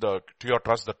trust, the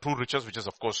true riches, which is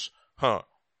of course,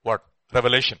 what?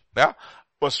 Revelation. Yeah?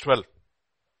 Verse 12.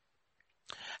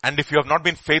 And if you have not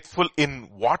been faithful in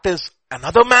what is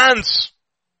another man's,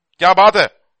 kya baat hai?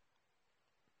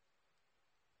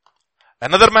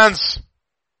 Another man's,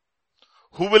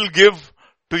 who will give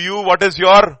to you what is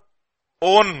your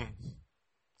own?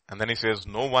 And then he says,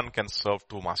 no one can serve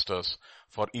two masters,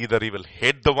 For either he will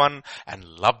hate the one and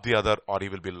love the other, or he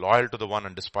will be loyal to the one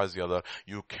and despise the other.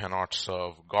 You cannot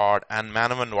serve God and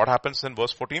mammon. What happens in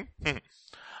verse 14?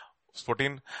 Verse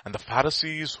 14, and the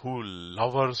Pharisees who were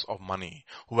lovers of money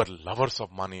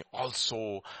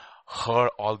also heard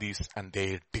all these, and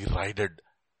they derided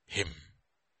him.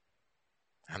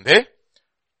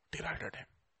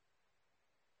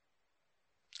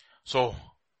 So,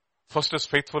 first is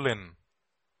faithful in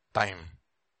time.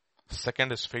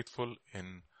 Second is faithful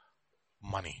in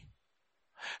money.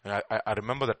 And I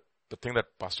remember that the thing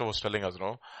that Pastor was telling us,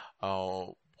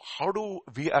 how do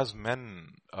we as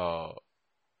men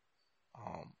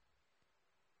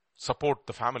support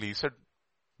the family? He said,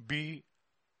 be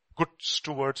good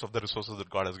stewards of the resources that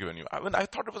God has given you. I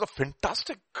thought it was a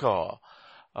fantastic counsel.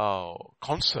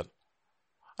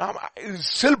 It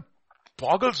still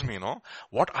boggles me,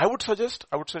 What I would suggest,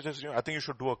 I think you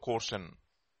should do a course in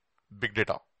big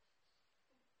data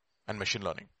and machine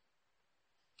learning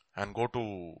and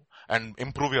and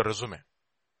improve your resume.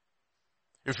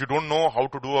 If you don't know how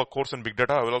to do a course in big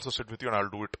data, I will also sit with you and I'll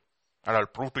do it. And I'll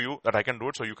prove to you that I can do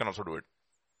it, so you can also do it.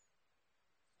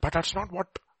 But that's not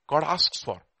what God asks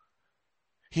for.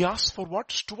 He asks for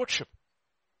what? Stewardship.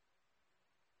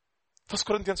 1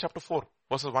 Corinthians chapter 4,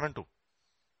 verses 1 and 2.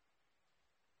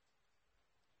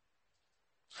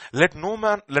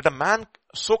 Let a man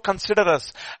so consider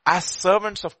us as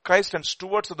servants of Christ and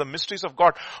stewards of the mysteries of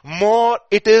God. More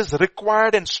it is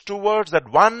required in stewards that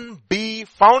one be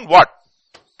found what?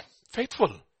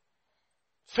 Faithful.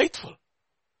 Faithful.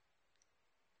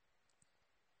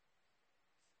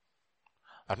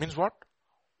 That means what?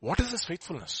 What is this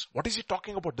faithfulness? What is he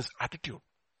talking about, this attitude?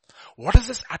 What is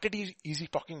this attitude is he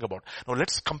talking about? Now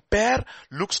let's compare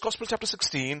Luke's Gospel chapter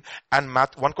 16 and 1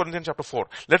 Corinthians chapter 4.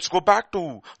 Let's go back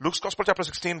to Luke's Gospel chapter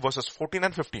 16 verses 14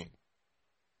 and 15.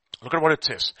 Look at what it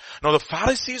says. Now the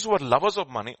Pharisees who were lovers of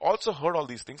money also heard all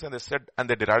these things, and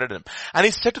they derided him. And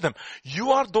he said to them,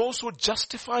 you are those who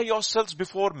justify yourselves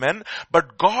before men,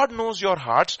 but God knows your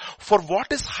hearts, for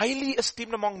what is highly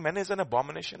esteemed among men is an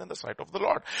abomination in the sight of the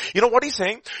Lord. You know what he's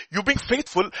saying? You being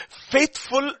faithful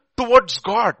towards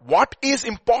God. What is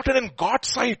important in God's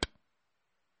sight?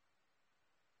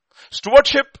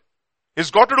 Stewardship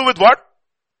is got to do with what?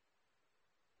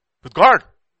 With God.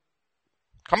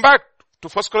 Come back to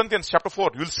 1 Corinthians chapter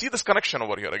 4. You'll see this connection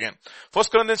over here again. 1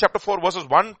 Corinthians chapter 4 verses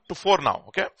 1 to 4 now.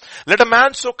 Okay. Let a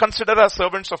man so consider us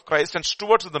servants of Christ and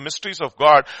stewards of the mysteries of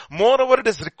God. Moreover, it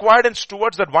is required in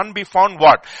stewards that one be found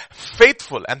what?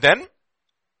 Faithful. And then,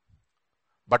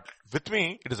 but with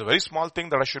me, it is a very small thing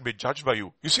that I should be judged by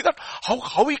you. You see that?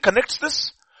 How he connects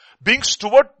this? Being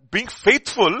steward, being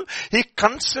faithful, he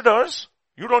considers,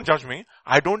 you don't judge me.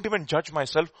 I don't even judge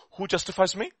myself. Who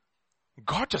justifies me?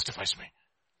 God justifies me.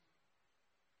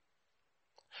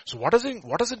 So what does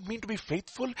it mean to be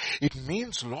faithful? It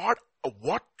means, Lord,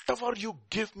 whatever you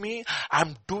give me,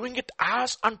 I'm doing it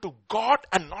as unto God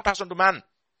and not as unto man.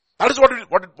 That is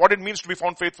what it means to be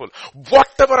found faithful.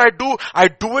 Whatever I do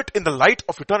it in the light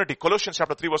of eternity. Colossians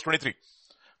chapter 3 verse 23.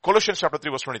 Colossians chapter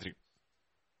 3 verse 23.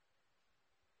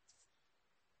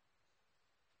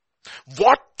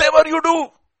 Whatever you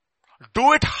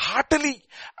do it heartily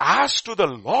as to the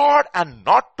Lord and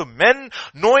not to men,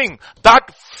 knowing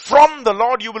that from the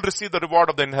Lord you will receive the reward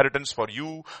of the inheritance, for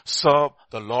you serve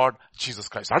the Lord Jesus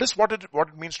Christ. That is what it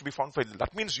means to be found faithful.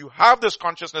 That means you have this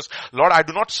consciousness, Lord, I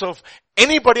do not serve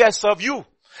anybody, I serve you.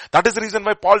 That is the reason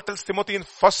why Paul tells Timothy in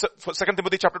 2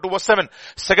 Timothy chapter 2 verse 7.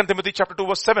 2 Timothy chapter 2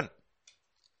 verse 7.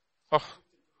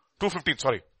 2:15,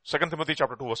 sorry. 2 Timothy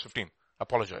chapter 2 verse 15.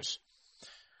 Apologize.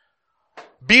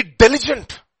 Be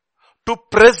diligent to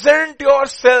present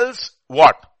yourselves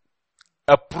what?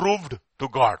 Approved to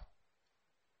God.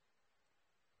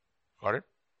 Got it?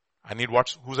 I need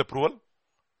whose approval?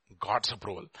 God's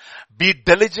approval. Be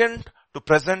diligent to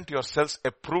present yourselves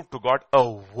approved to God, a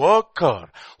worker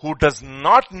who does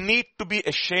not need to be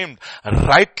ashamed,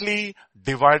 rightly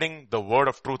dividing the word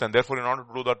of truth. And therefore, in order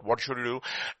to do that, what should you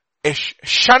do?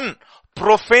 Shun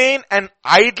profane and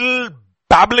idle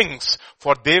babblings,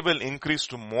 for they will increase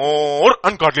to more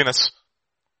ungodliness.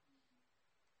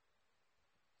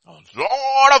 A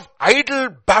lot of idle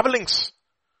babblings.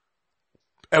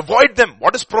 Avoid them.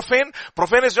 What is profane?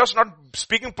 Profane is just not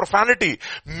speaking profanity.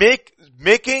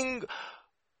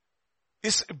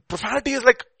 Profanity is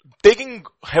like taking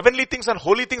heavenly things and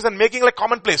holy things and making like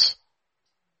commonplace.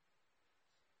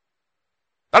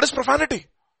 That is profanity.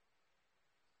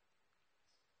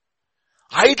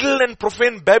 Idle and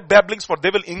profane babblings, for they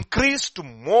will increase to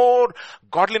more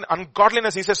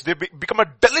ungodliness. He says they become a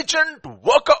diligent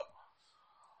worker.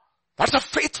 That's a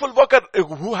faithful worker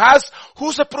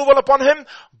whose approval upon him?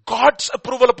 God's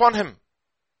approval upon him.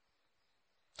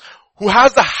 who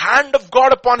has the hand of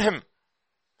God upon him.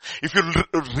 If you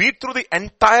read through the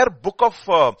entire book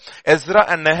of Ezra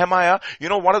and Nehemiah, you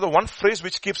know what is the one phrase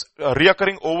which keeps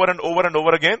reoccurring over and over and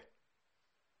over again?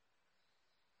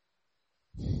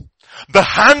 The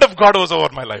hand of God was over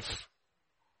my life.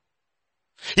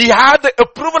 He had the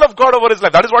approval of God over his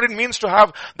life. That is what it means to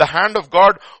have the hand of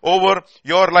God over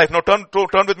your life. Now turn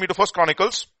with me to 1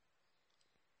 Chronicles.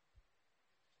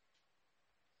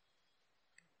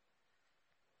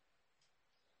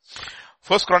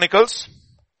 First Chronicles,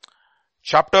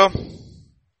 chapter,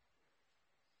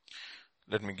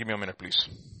 give me a minute please.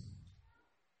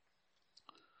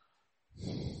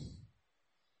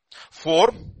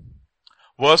 4,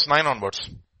 verse 9 onwards.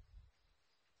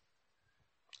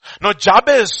 Now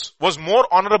Jabez was more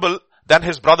honorable than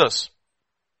his brothers.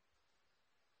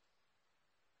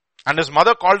 And his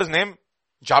mother called his name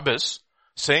Jabez,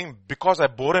 saying, because I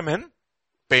bore him in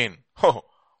pain. Oh,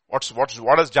 what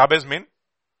does Jabez mean?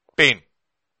 Pain.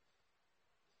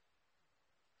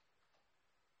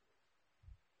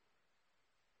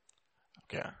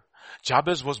 Okay.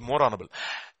 Jabez was more honorable.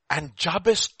 And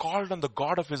Jabez called on the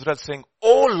God of Israel saying,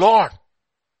 Oh Lord,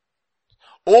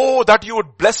 oh that you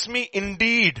would bless me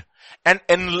indeed and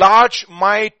enlarge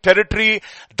my territory,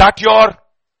 that your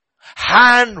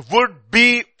hand would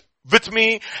be with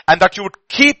me and that you would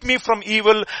keep me from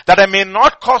evil, that I may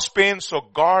not cause pain. So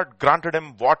God granted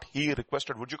him what he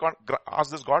requested. Would you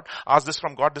ask this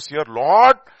from God this year?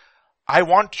 Lord, I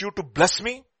want you to bless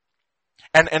me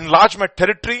and enlarge my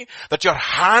territory, that your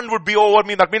hand would be over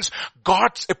me. That means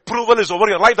God's approval is over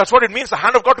your life. That's what it means. The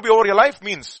hand of God to be over your life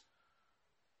means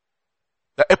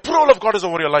the approval of God is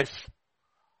over your life.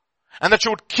 And that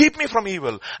you would keep me from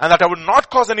evil and that I would not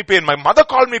cause any pain. My mother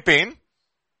called me pain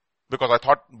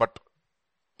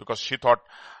because she thought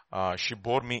she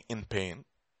bore me in pain.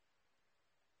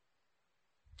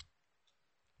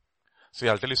 See,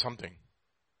 I'll tell you something.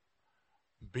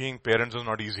 Being parents is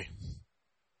not easy.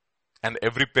 And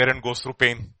every parent goes through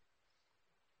pain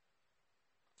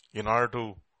in order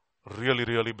to really,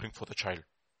 really bring forth a child.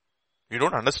 You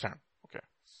don't understand. Okay.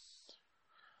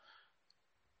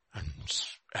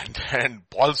 And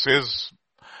Paul says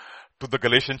to the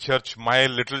Galatian church, my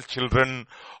little children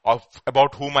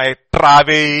about whom I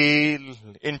travail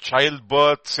in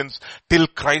childbirth since till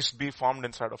Christ be formed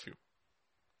inside of you.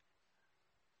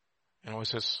 He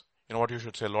says, you know what you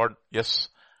should say, Lord, yes,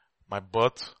 my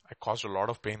birth, I caused a lot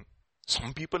of pain.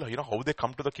 Some people, you know how they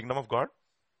come to the kingdom of God?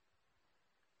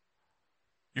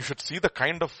 You should see the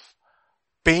kind of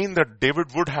pain that David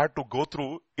Wood had to go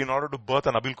through in order to birth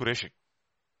an Nabil Qureshi.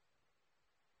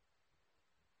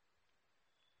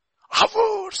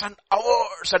 Hours and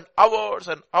hours and hours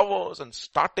and hours and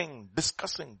starting,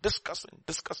 discussing.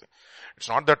 It's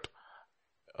not that,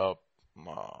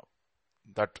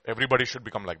 that everybody should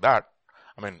become like that.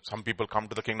 I mean, some people come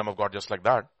to the kingdom of God just like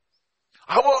that.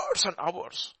 Hours and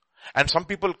hours. And some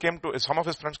of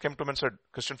his friends came to him and said,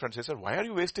 Christian friends, he said, why are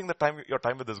you wasting your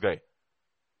time with this guy?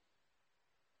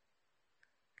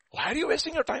 Why are you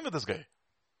wasting your time with this guy?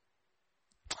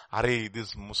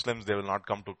 These Muslims, they will not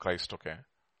come to Christ, okay?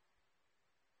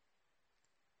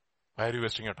 Why are you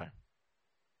wasting your time?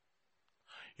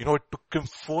 You know, it took him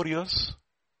 4 years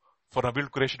for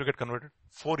Nabil Qureshi to get converted.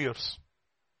 4 years.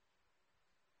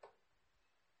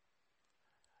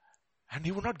 And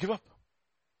he would not give up.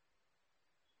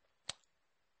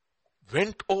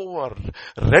 Went over,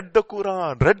 read the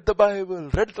Quran, read the Bible,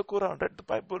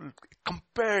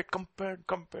 compared.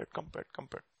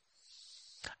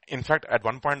 In fact, at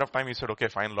one point of time, he said, okay,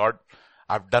 fine, Lord,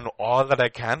 I've done all that I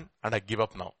can and I give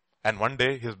up now. And one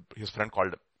day, his friend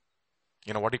called him.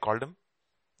 You know what he called him?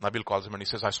 Nabil calls him and he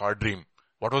says, I saw a dream.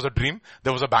 What was a dream?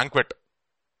 There was a banquet.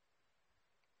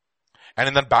 And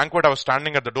in that banquet, I was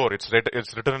standing at the door. It's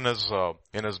written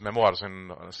in his memoirs in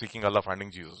Seeking Allah,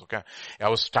 Finding Jesus. Okay, I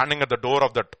was standing at the door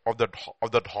of that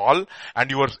hall,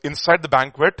 and you were inside the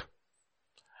banquet,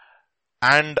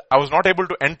 and I was not able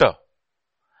to enter,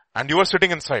 and you were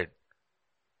sitting inside.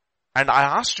 And I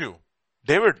asked you,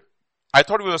 David, I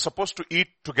thought we were supposed to eat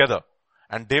together.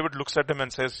 And David looks at him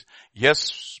and says,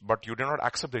 yes, but you did not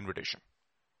accept the invitation.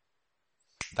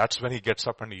 That's when he gets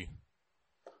up and he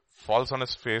falls on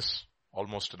his face.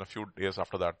 Almost in a few days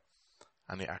after that,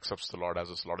 and he accepts the Lord as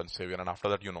his Lord and Savior. And after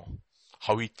that, you know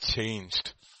how he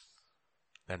changed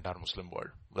the entire Muslim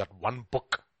world. That one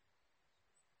book,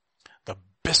 the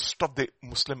best of the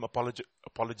Muslim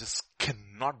apologists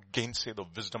cannot gainsay the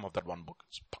wisdom of that one book.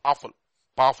 It's powerful,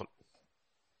 powerful.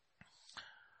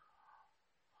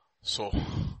 So,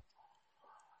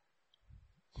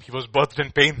 he was birthed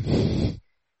in pain.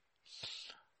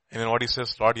 And then what he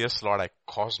says, Lord, yes, Lord, I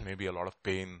caused maybe a lot of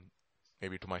pain.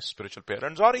 maybe to my spiritual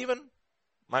parents or even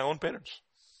my own parents.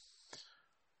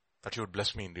 That you would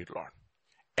bless me indeed, Lord.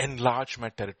 Enlarge my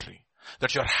territory.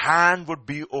 That your hand would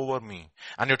be over me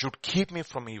and that you would keep me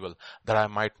from evil, that I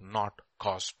might not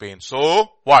cause pain.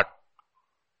 So what?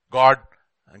 God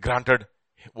granted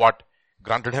what?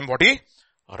 Granted him what he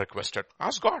requested.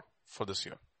 Ask God for this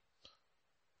year.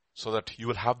 So that you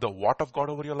will have the what of God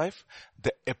over your life?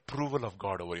 The approval of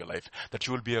God over your life. That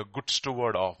you will be a good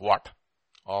steward of what?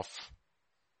 Of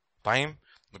time,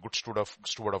 the good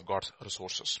steward of God's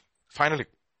resources. Finally,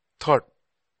 third,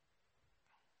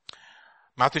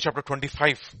 Matthew chapter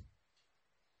 25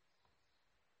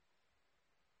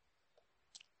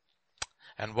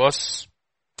 and verse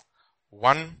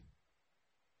 14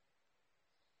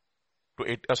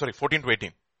 to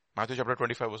 18. Matthew chapter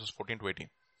 25 verses 14 to 18.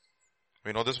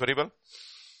 We know this very well.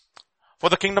 For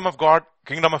the kingdom of God,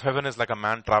 kingdom of heaven is like a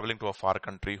man traveling to a far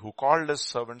country who called his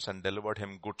servants and delivered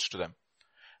him goods to them.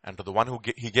 And to the one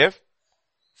he gave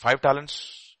 5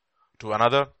 talents, to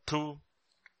another 2,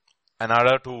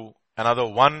 another to another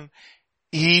 1,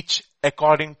 each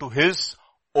according to his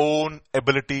own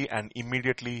ability, and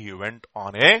immediately he went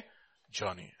on a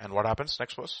journey. And what happens?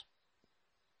 Next verse.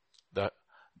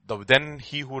 Then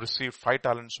he who received 5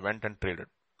 talents went and traded.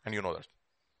 And you know that.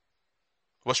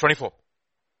 Verse 24.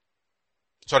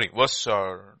 Verse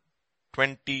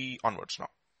 20 onwards now.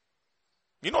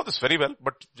 You know this very well,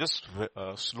 but just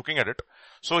looking at it.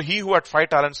 So he who had 5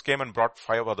 talents came and brought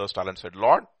 5 others talents, said,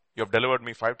 Lord, you have delivered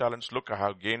me 5 talents. Look, I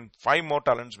have gained 5 more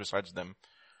talents besides them.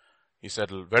 He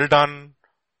said, well done,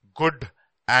 good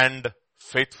and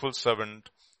faithful servant.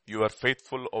 You are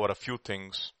faithful over a few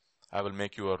things. I will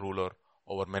make you a ruler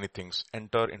over many things.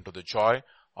 Enter into the joy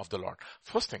of the Lord.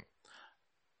 First thing.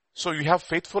 So you have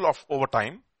faithful over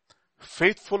time,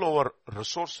 faithful over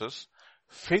resources,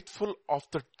 faithful of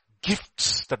the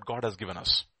gifts that God has given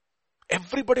us.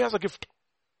 Everybody has a gift.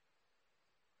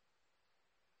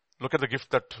 Look at the gift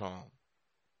that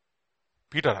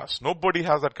Peter has. Nobody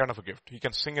has that kind of a gift. He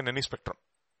can sing in any spectrum.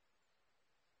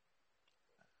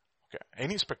 Okay,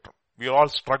 any spectrum. We all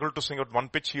struggle to sing at one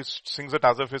pitch. He sings it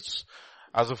as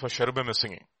if a cherubim is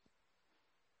singing.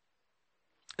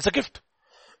 It's a gift.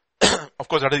 Of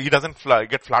course, he doesn't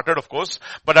get flattered, of course,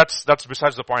 but that's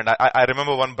besides the point. I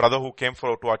remember one brother who came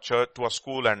to our church, to our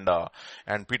school,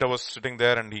 and Peter was sitting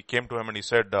there, and he came to him and he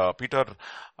said, Peter,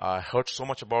 I heard so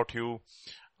much about you,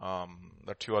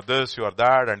 that you are this, you are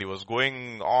that, and he was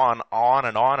going on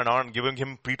and on, giving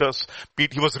him he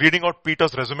was reading out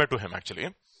Peter's resume to him actually.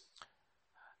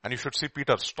 And you should see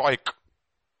Peter, stoic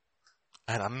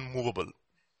and unmovable.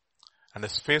 And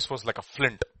his face was like a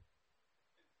flint.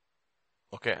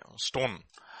 Okay, stone.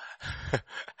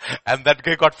 And that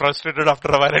guy got frustrated after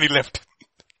a while and he left.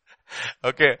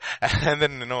 Okay. And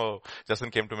then,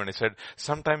 Justin came to me and he said,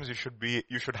 sometimes you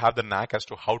should have the knack as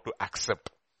to how to accept.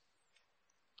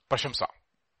 Prashamsa.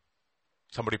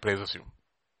 Somebody praises you.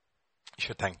 You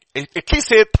should at least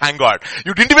say thank God.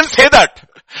 You didn't even say that.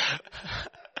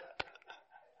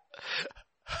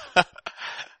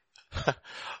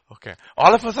 Okay.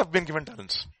 All of us have been given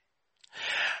talents.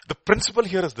 The principle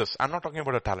here is this. I'm not talking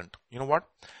about a talent. You know what?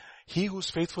 He who's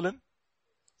faithful in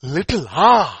little.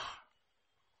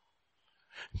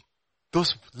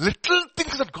 Those little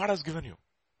things that God has given you.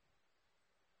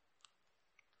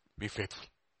 Be faithful.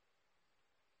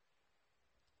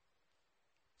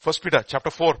 1 Peter chapter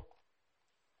 4.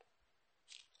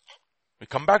 We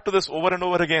come back to this over and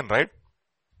over again, right?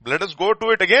 Let us go to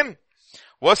it again.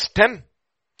 Verse 10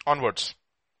 onwards.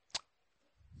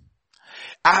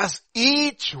 As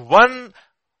each one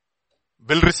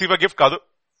will receive a gift,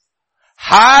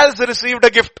 has received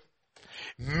a gift,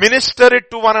 minister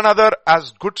it to one another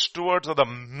as good stewards of the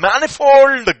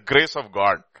manifold grace of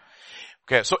God.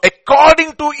 Okay, so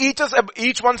according to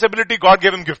each one's ability, God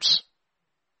gave him gifts.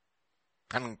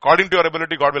 And according to your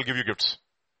ability, God will give you gifts.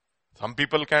 Some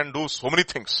people can do so many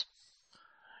things.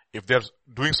 If they're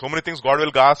doing so many things, God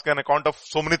will ask an account of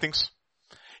so many things.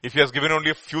 If he has given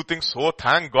only a few things,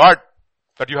 thank God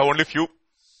that you have only few.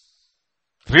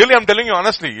 Really, I'm telling you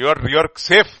honestly, you're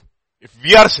safe. If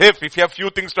we are safe, if you have few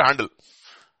things to handle.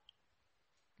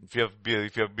 If you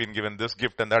have been given this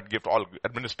gift and that gift, all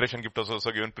administration gift is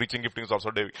also given, preaching gift is also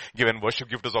given, worship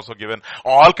gift is also given,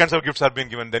 all kinds of gifts have been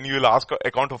given, then you will ask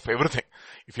account of everything.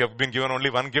 If you have been given only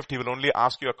one gift, he will only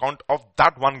ask you account of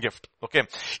that one gift. Okay.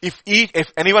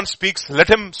 If anyone speaks, let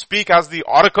him speak as the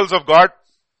oracles of God.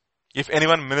 If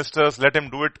anyone ministers, let him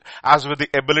do it as with the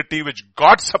ability which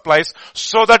God supplies,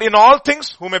 so that in all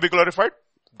things, who may be glorified?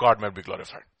 God may be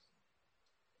glorified.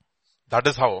 That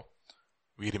is how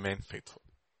we remain faithful.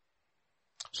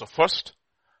 So first,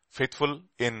 faithful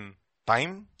in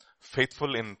time,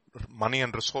 faithful in money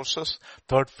and resources.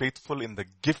 Third, faithful in the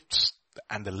gifts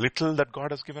and the little that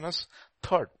God has given us.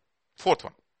 Fourth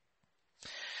one.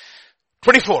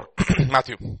 24,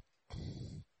 Matthew.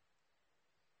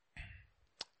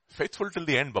 Faithful till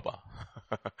the end, Baba.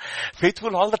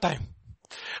 Faithful all the time.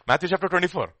 Matthew chapter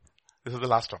 24. This is the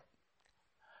last one.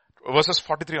 Verses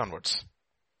 43 onwards.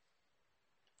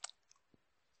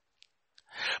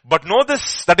 But know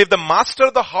this, that if the master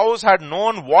of the house had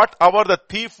known what hour the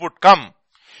thief would come,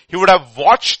 he would have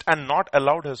watched and not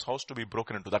allowed his house to be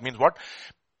broken into. That means what?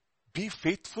 Be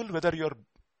faithful whether you're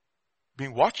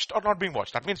being watched or not being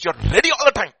watched. That means you're ready all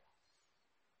the time.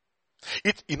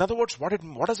 In other words, what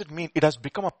does it mean? It has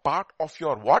become a part of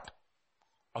your what?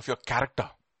 Of your character.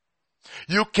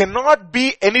 You cannot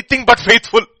be anything but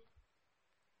faithful.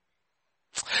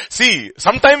 See,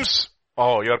 sometimes,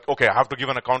 you're, okay, I have to give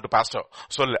an account to pastor,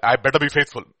 so I better be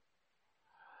faithful.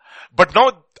 But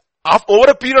now,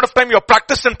 over a period of time, you have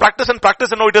practiced and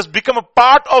now it has become a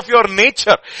part of your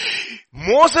nature.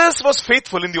 Moses was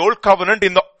faithful in the old covenant,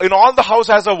 in all the house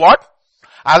as a what?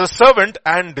 As a servant,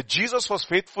 and Jesus was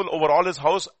faithful over all his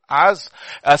house as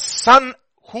a son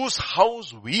whose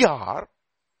house we are.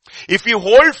 If we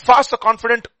hold fast the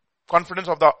confidence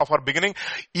of our beginning,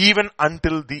 even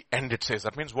until the end, it says.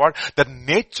 That means what? The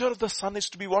nature of the son is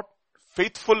to be what?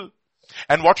 Faithful.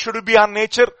 And what should be our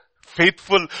nature?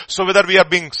 Faithful. So whether we are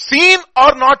being seen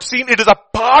or not seen, it is a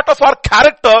part of our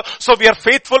character, so we are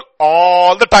faithful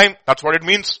all the time. That's what it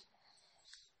means.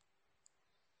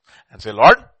 And say,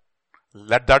 Lord,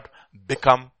 let that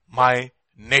become my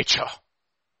nature.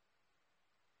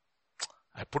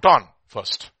 I put on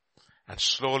first. And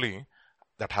slowly,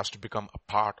 that has to become a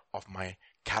part of my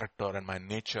character and my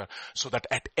nature, so that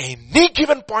at any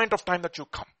given point of time that you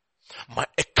come, my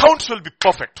accounts will be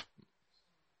perfect.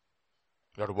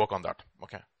 You have to work on that.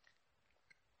 Okay.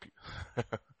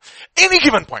 Any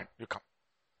given point you come.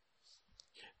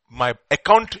 My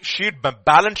account sheet, my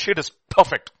balance sheet is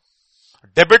perfect.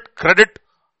 Debit, credit,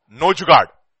 no jugaad.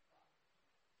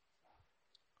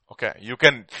 Okay.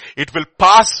 It will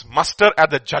pass muster at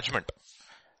the judgment.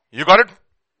 You got it?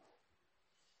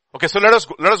 Okay, so let us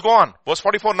go on. Verse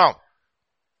 44 now.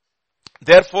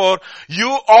 Therefore,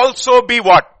 you also be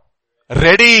what?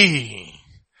 Ready.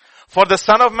 For the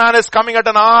Son of Man is coming at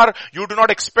an hour you do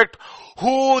not expect.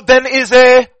 Who then is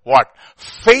a what?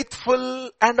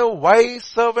 Faithful and a wise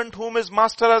servant whom his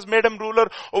master has made him ruler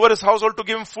over his household to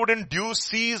give him food in due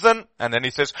season. And then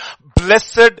he says,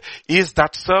 blessed is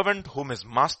that servant whom his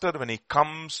master, when he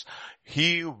comes,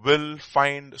 he will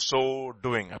find so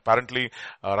doing. Apparently,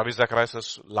 Ravi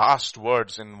Zacharias' last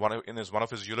words in one of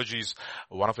his eulogies,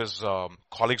 one of his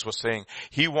colleagues was saying,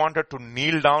 he wanted to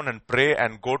kneel down and pray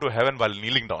and go to heaven while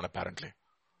kneeling down, apparently.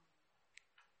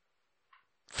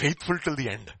 Faithful till the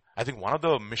end. I think one of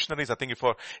the missionaries, I think if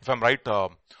I'm right,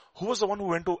 who was the one who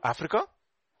went to Africa?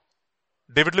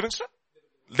 David Livingstone?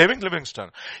 David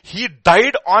Livingstone. He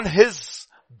died on his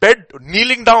bed,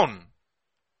 kneeling down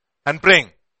and praying.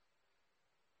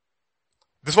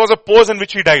 This was a pose in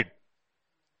which he died.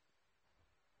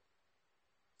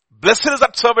 Blessed is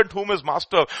that servant whom his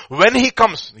master, when he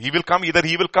comes, he will come, either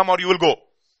he will come or you will go.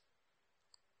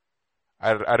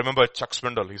 I remember Chuck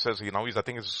Swindoll. He says I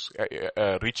think he's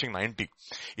reaching 90.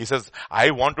 He says,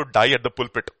 I want to die at the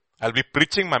pulpit. I'll be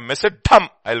preaching my message.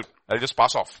 I'll just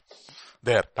pass off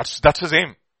there. That's his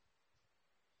aim.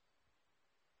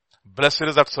 Blessed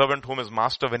is that servant whom his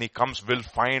master, when he comes, will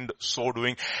find so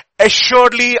doing.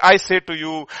 Assuredly, I say to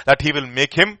you that he will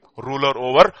make him ruler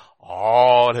over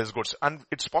all his goods. And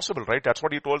it's possible, right? That's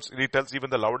what he tells even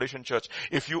the Laodicean church.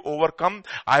 If you overcome,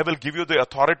 I will give you the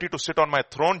authority to sit on my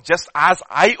throne, just as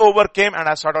I overcame and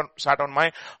I sat on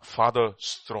my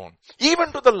Father's throne.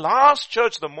 Even to the last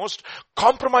church, the most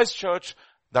compromised church,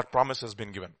 that promise has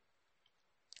been given.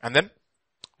 And then,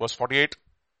 verse 48.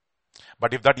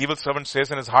 But if that evil servant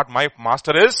says in his heart, my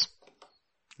master is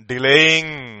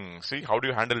delaying. See, how do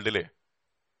you handle delay?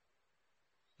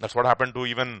 That's what happened to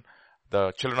even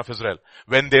the children of Israel.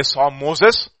 When they saw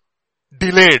Moses,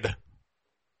 delayed.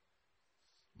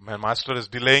 My master is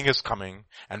delaying his coming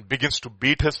and begins to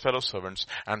beat his fellow servants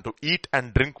and to eat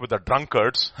and drink with the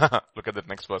drunkards. Look at the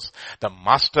next verse. The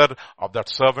master of that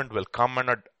servant will come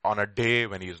on a day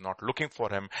when he is not looking for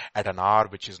him, at an hour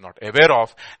which he is not aware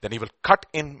of. Then he will cut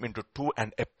him into two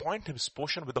and appoint his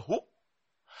portion with the who?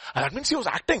 And that means he was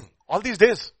acting all these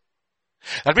days.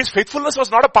 That means faithfulness was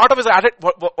not a part of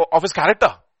his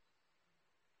character.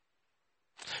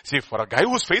 See, for a guy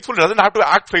who's faithful, he doesn't have to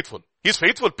act faithful. He's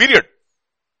faithful, period.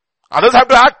 Others have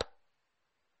to act.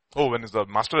 Oh, when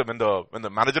the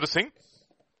manager is saying?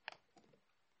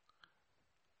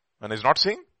 When he's not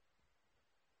saying?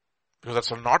 Because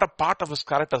that's not a part of his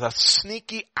character. The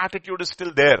sneaky attitude is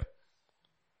still there.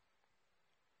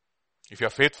 If you're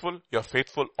faithful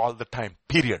all the time.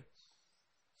 Period.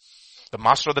 The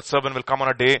master of that servant will come on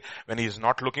a day when he is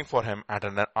not looking for him at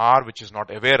an hour which he is not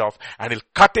aware of, and he'll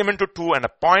cut him into two and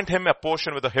appoint him a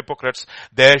portion with the hypocrites.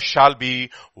 There shall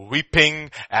be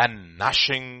weeping and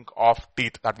gnashing of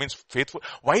teeth. That means faithful.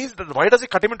 Why does he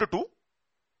cut him into two?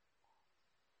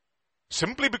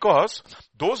 Simply because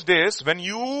those days when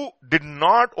you did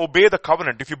not obey the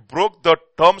covenant, if you broke the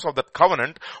terms of that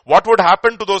covenant, what would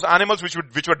happen to those animals which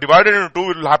were divided into two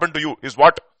will happen to you is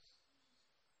what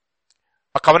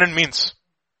a covenant means.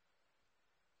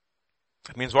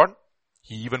 It means what?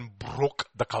 He even broke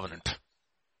the covenant.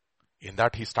 In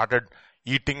that he started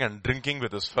eating and drinking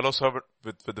with his fellow servant,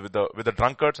 with the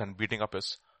drunkards and beating up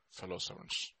his fellow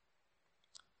servants.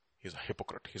 He's a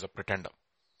hypocrite. He's a pretender.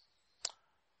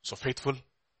 So faithful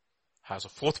has a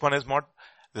fourth one is what?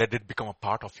 Let it become a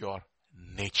part of your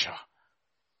nature.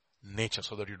 Nature,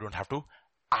 so that you don't have to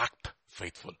act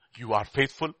faithful. You are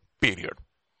faithful, period.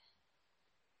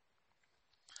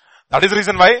 That is the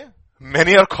reason why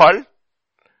many are called,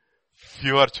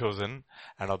 few are chosen,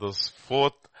 and out of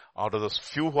those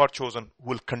few who are chosen,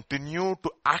 who will continue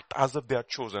to act as if they are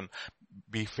chosen,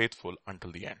 be faithful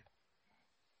until the end.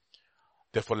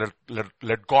 Therefore,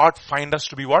 let God find us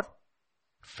to be what?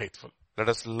 Faithful. Let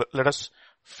us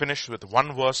finish with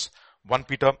one verse, 1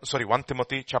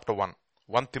 Timothy chapter 1.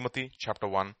 1 Timothy chapter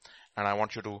 1, and I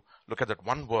want you to look at that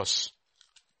one verse.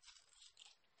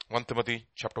 1 Timothy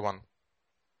chapter 1.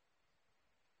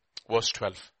 Verse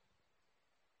 12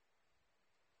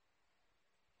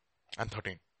 and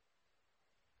 13.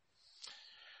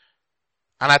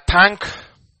 And I thank,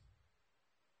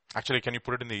 actually can you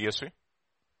put it in the ESV?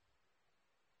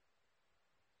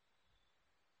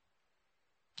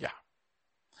 Yeah.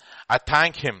 I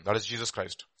thank him, that is Jesus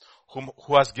Christ,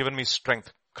 who has given me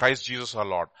strength, Christ Jesus our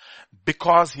Lord,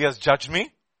 because he has judged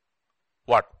me,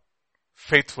 what?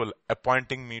 Faithful,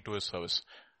 appointing me to his service.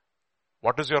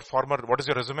 What is your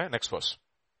resume? Next verse.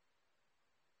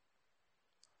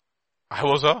 I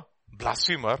was a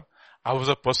blasphemer. I was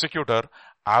a persecutor.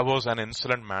 I was an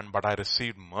insolent man, but I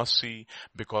received mercy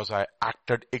because I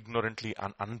acted ignorantly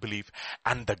and unbelief,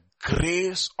 and the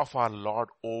grace of our Lord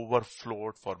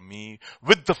overflowed for me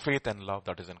with the faith and love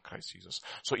that is in Christ Jesus.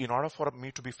 So in order for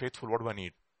me to be faithful, what do I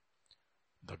need?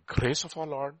 The grace of our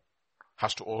Lord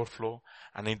has to overflow,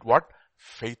 and in what?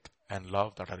 Faith and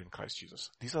love that are in Christ Jesus.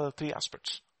 These are the three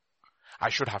aspects. I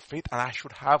should have faith and I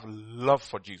should have love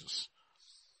for Jesus.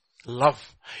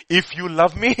 Love. If you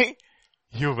love me,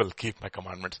 you will keep my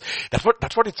commandments. That's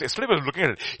what it's, yesterday we were looking at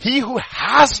it. He who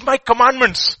has my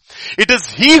commandments, it is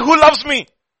he who loves me.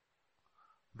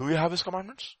 Do you have his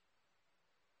commandments?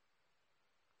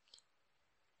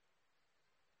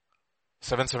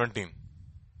 7:17.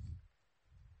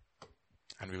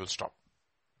 And we will stop.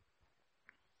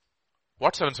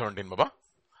 What 7:17, Baba?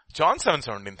 John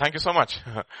 7:17. Thank you so much.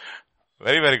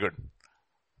 Very, very good.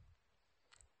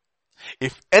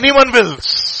 If anyone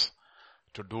wills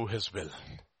to do his will,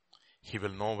 he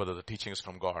will know whether the teaching is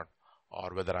from God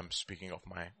or whether I'm speaking of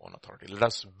my own authority. Let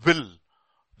us will,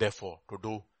 therefore, to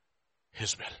do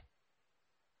his will.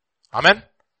 Amen?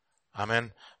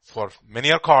 Amen. For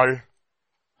many are called,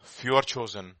 few are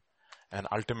chosen, and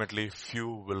ultimately few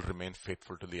will remain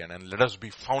faithful to the end. And let us be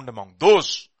found among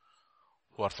those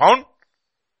who are found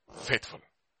faithful.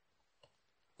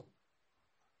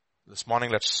 This morning,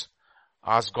 let's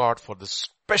ask God for this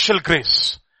special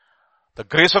grace. The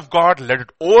grace of God, let it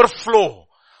overflow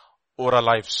over our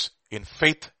lives in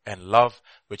faith and love,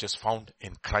 which is found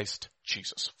in Christ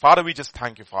Jesus. Father, we just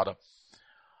thank you, Father,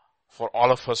 for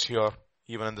all of us here,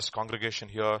 even in this congregation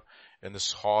here, in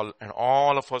this hall, and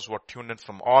all of us who are tuned in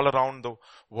from all around the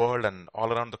world and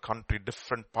all around the country,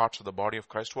 different parts of the body of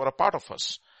Christ who are a part of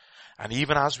us. And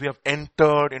even as we have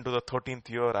entered into the 13th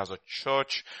year as a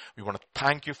church, we want to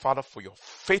thank you, Father, for your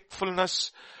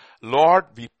faithfulness. Lord,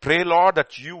 we pray, Lord,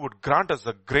 that you would grant us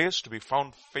the grace to be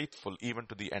found faithful even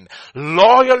to the end.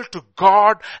 Loyal to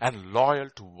God and loyal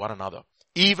to one another,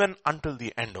 even until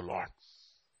the end, O Lord.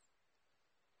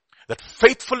 That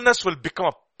faithfulness will become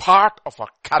a part of our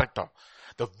character.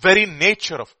 The very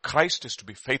nature of Christ is to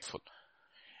be faithful.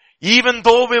 Even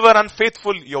though we were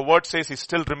unfaithful, your word says he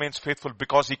still remains faithful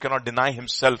because he cannot deny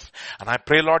himself. And I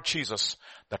pray, Lord Jesus,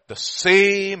 that the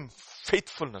same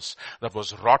faithfulness that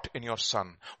was wrought in your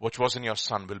Son, which was in your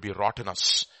Son, will be wrought in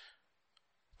us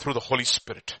through the Holy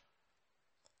Spirit.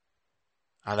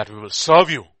 And that we will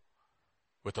serve you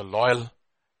with a loyal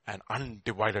and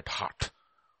undivided heart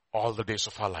all the days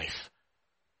of our life.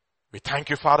 We thank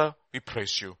you, Father. We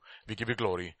praise you. We give you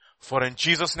glory. For in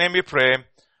Jesus' name we pray.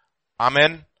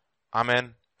 Amen,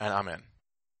 amen, and amen.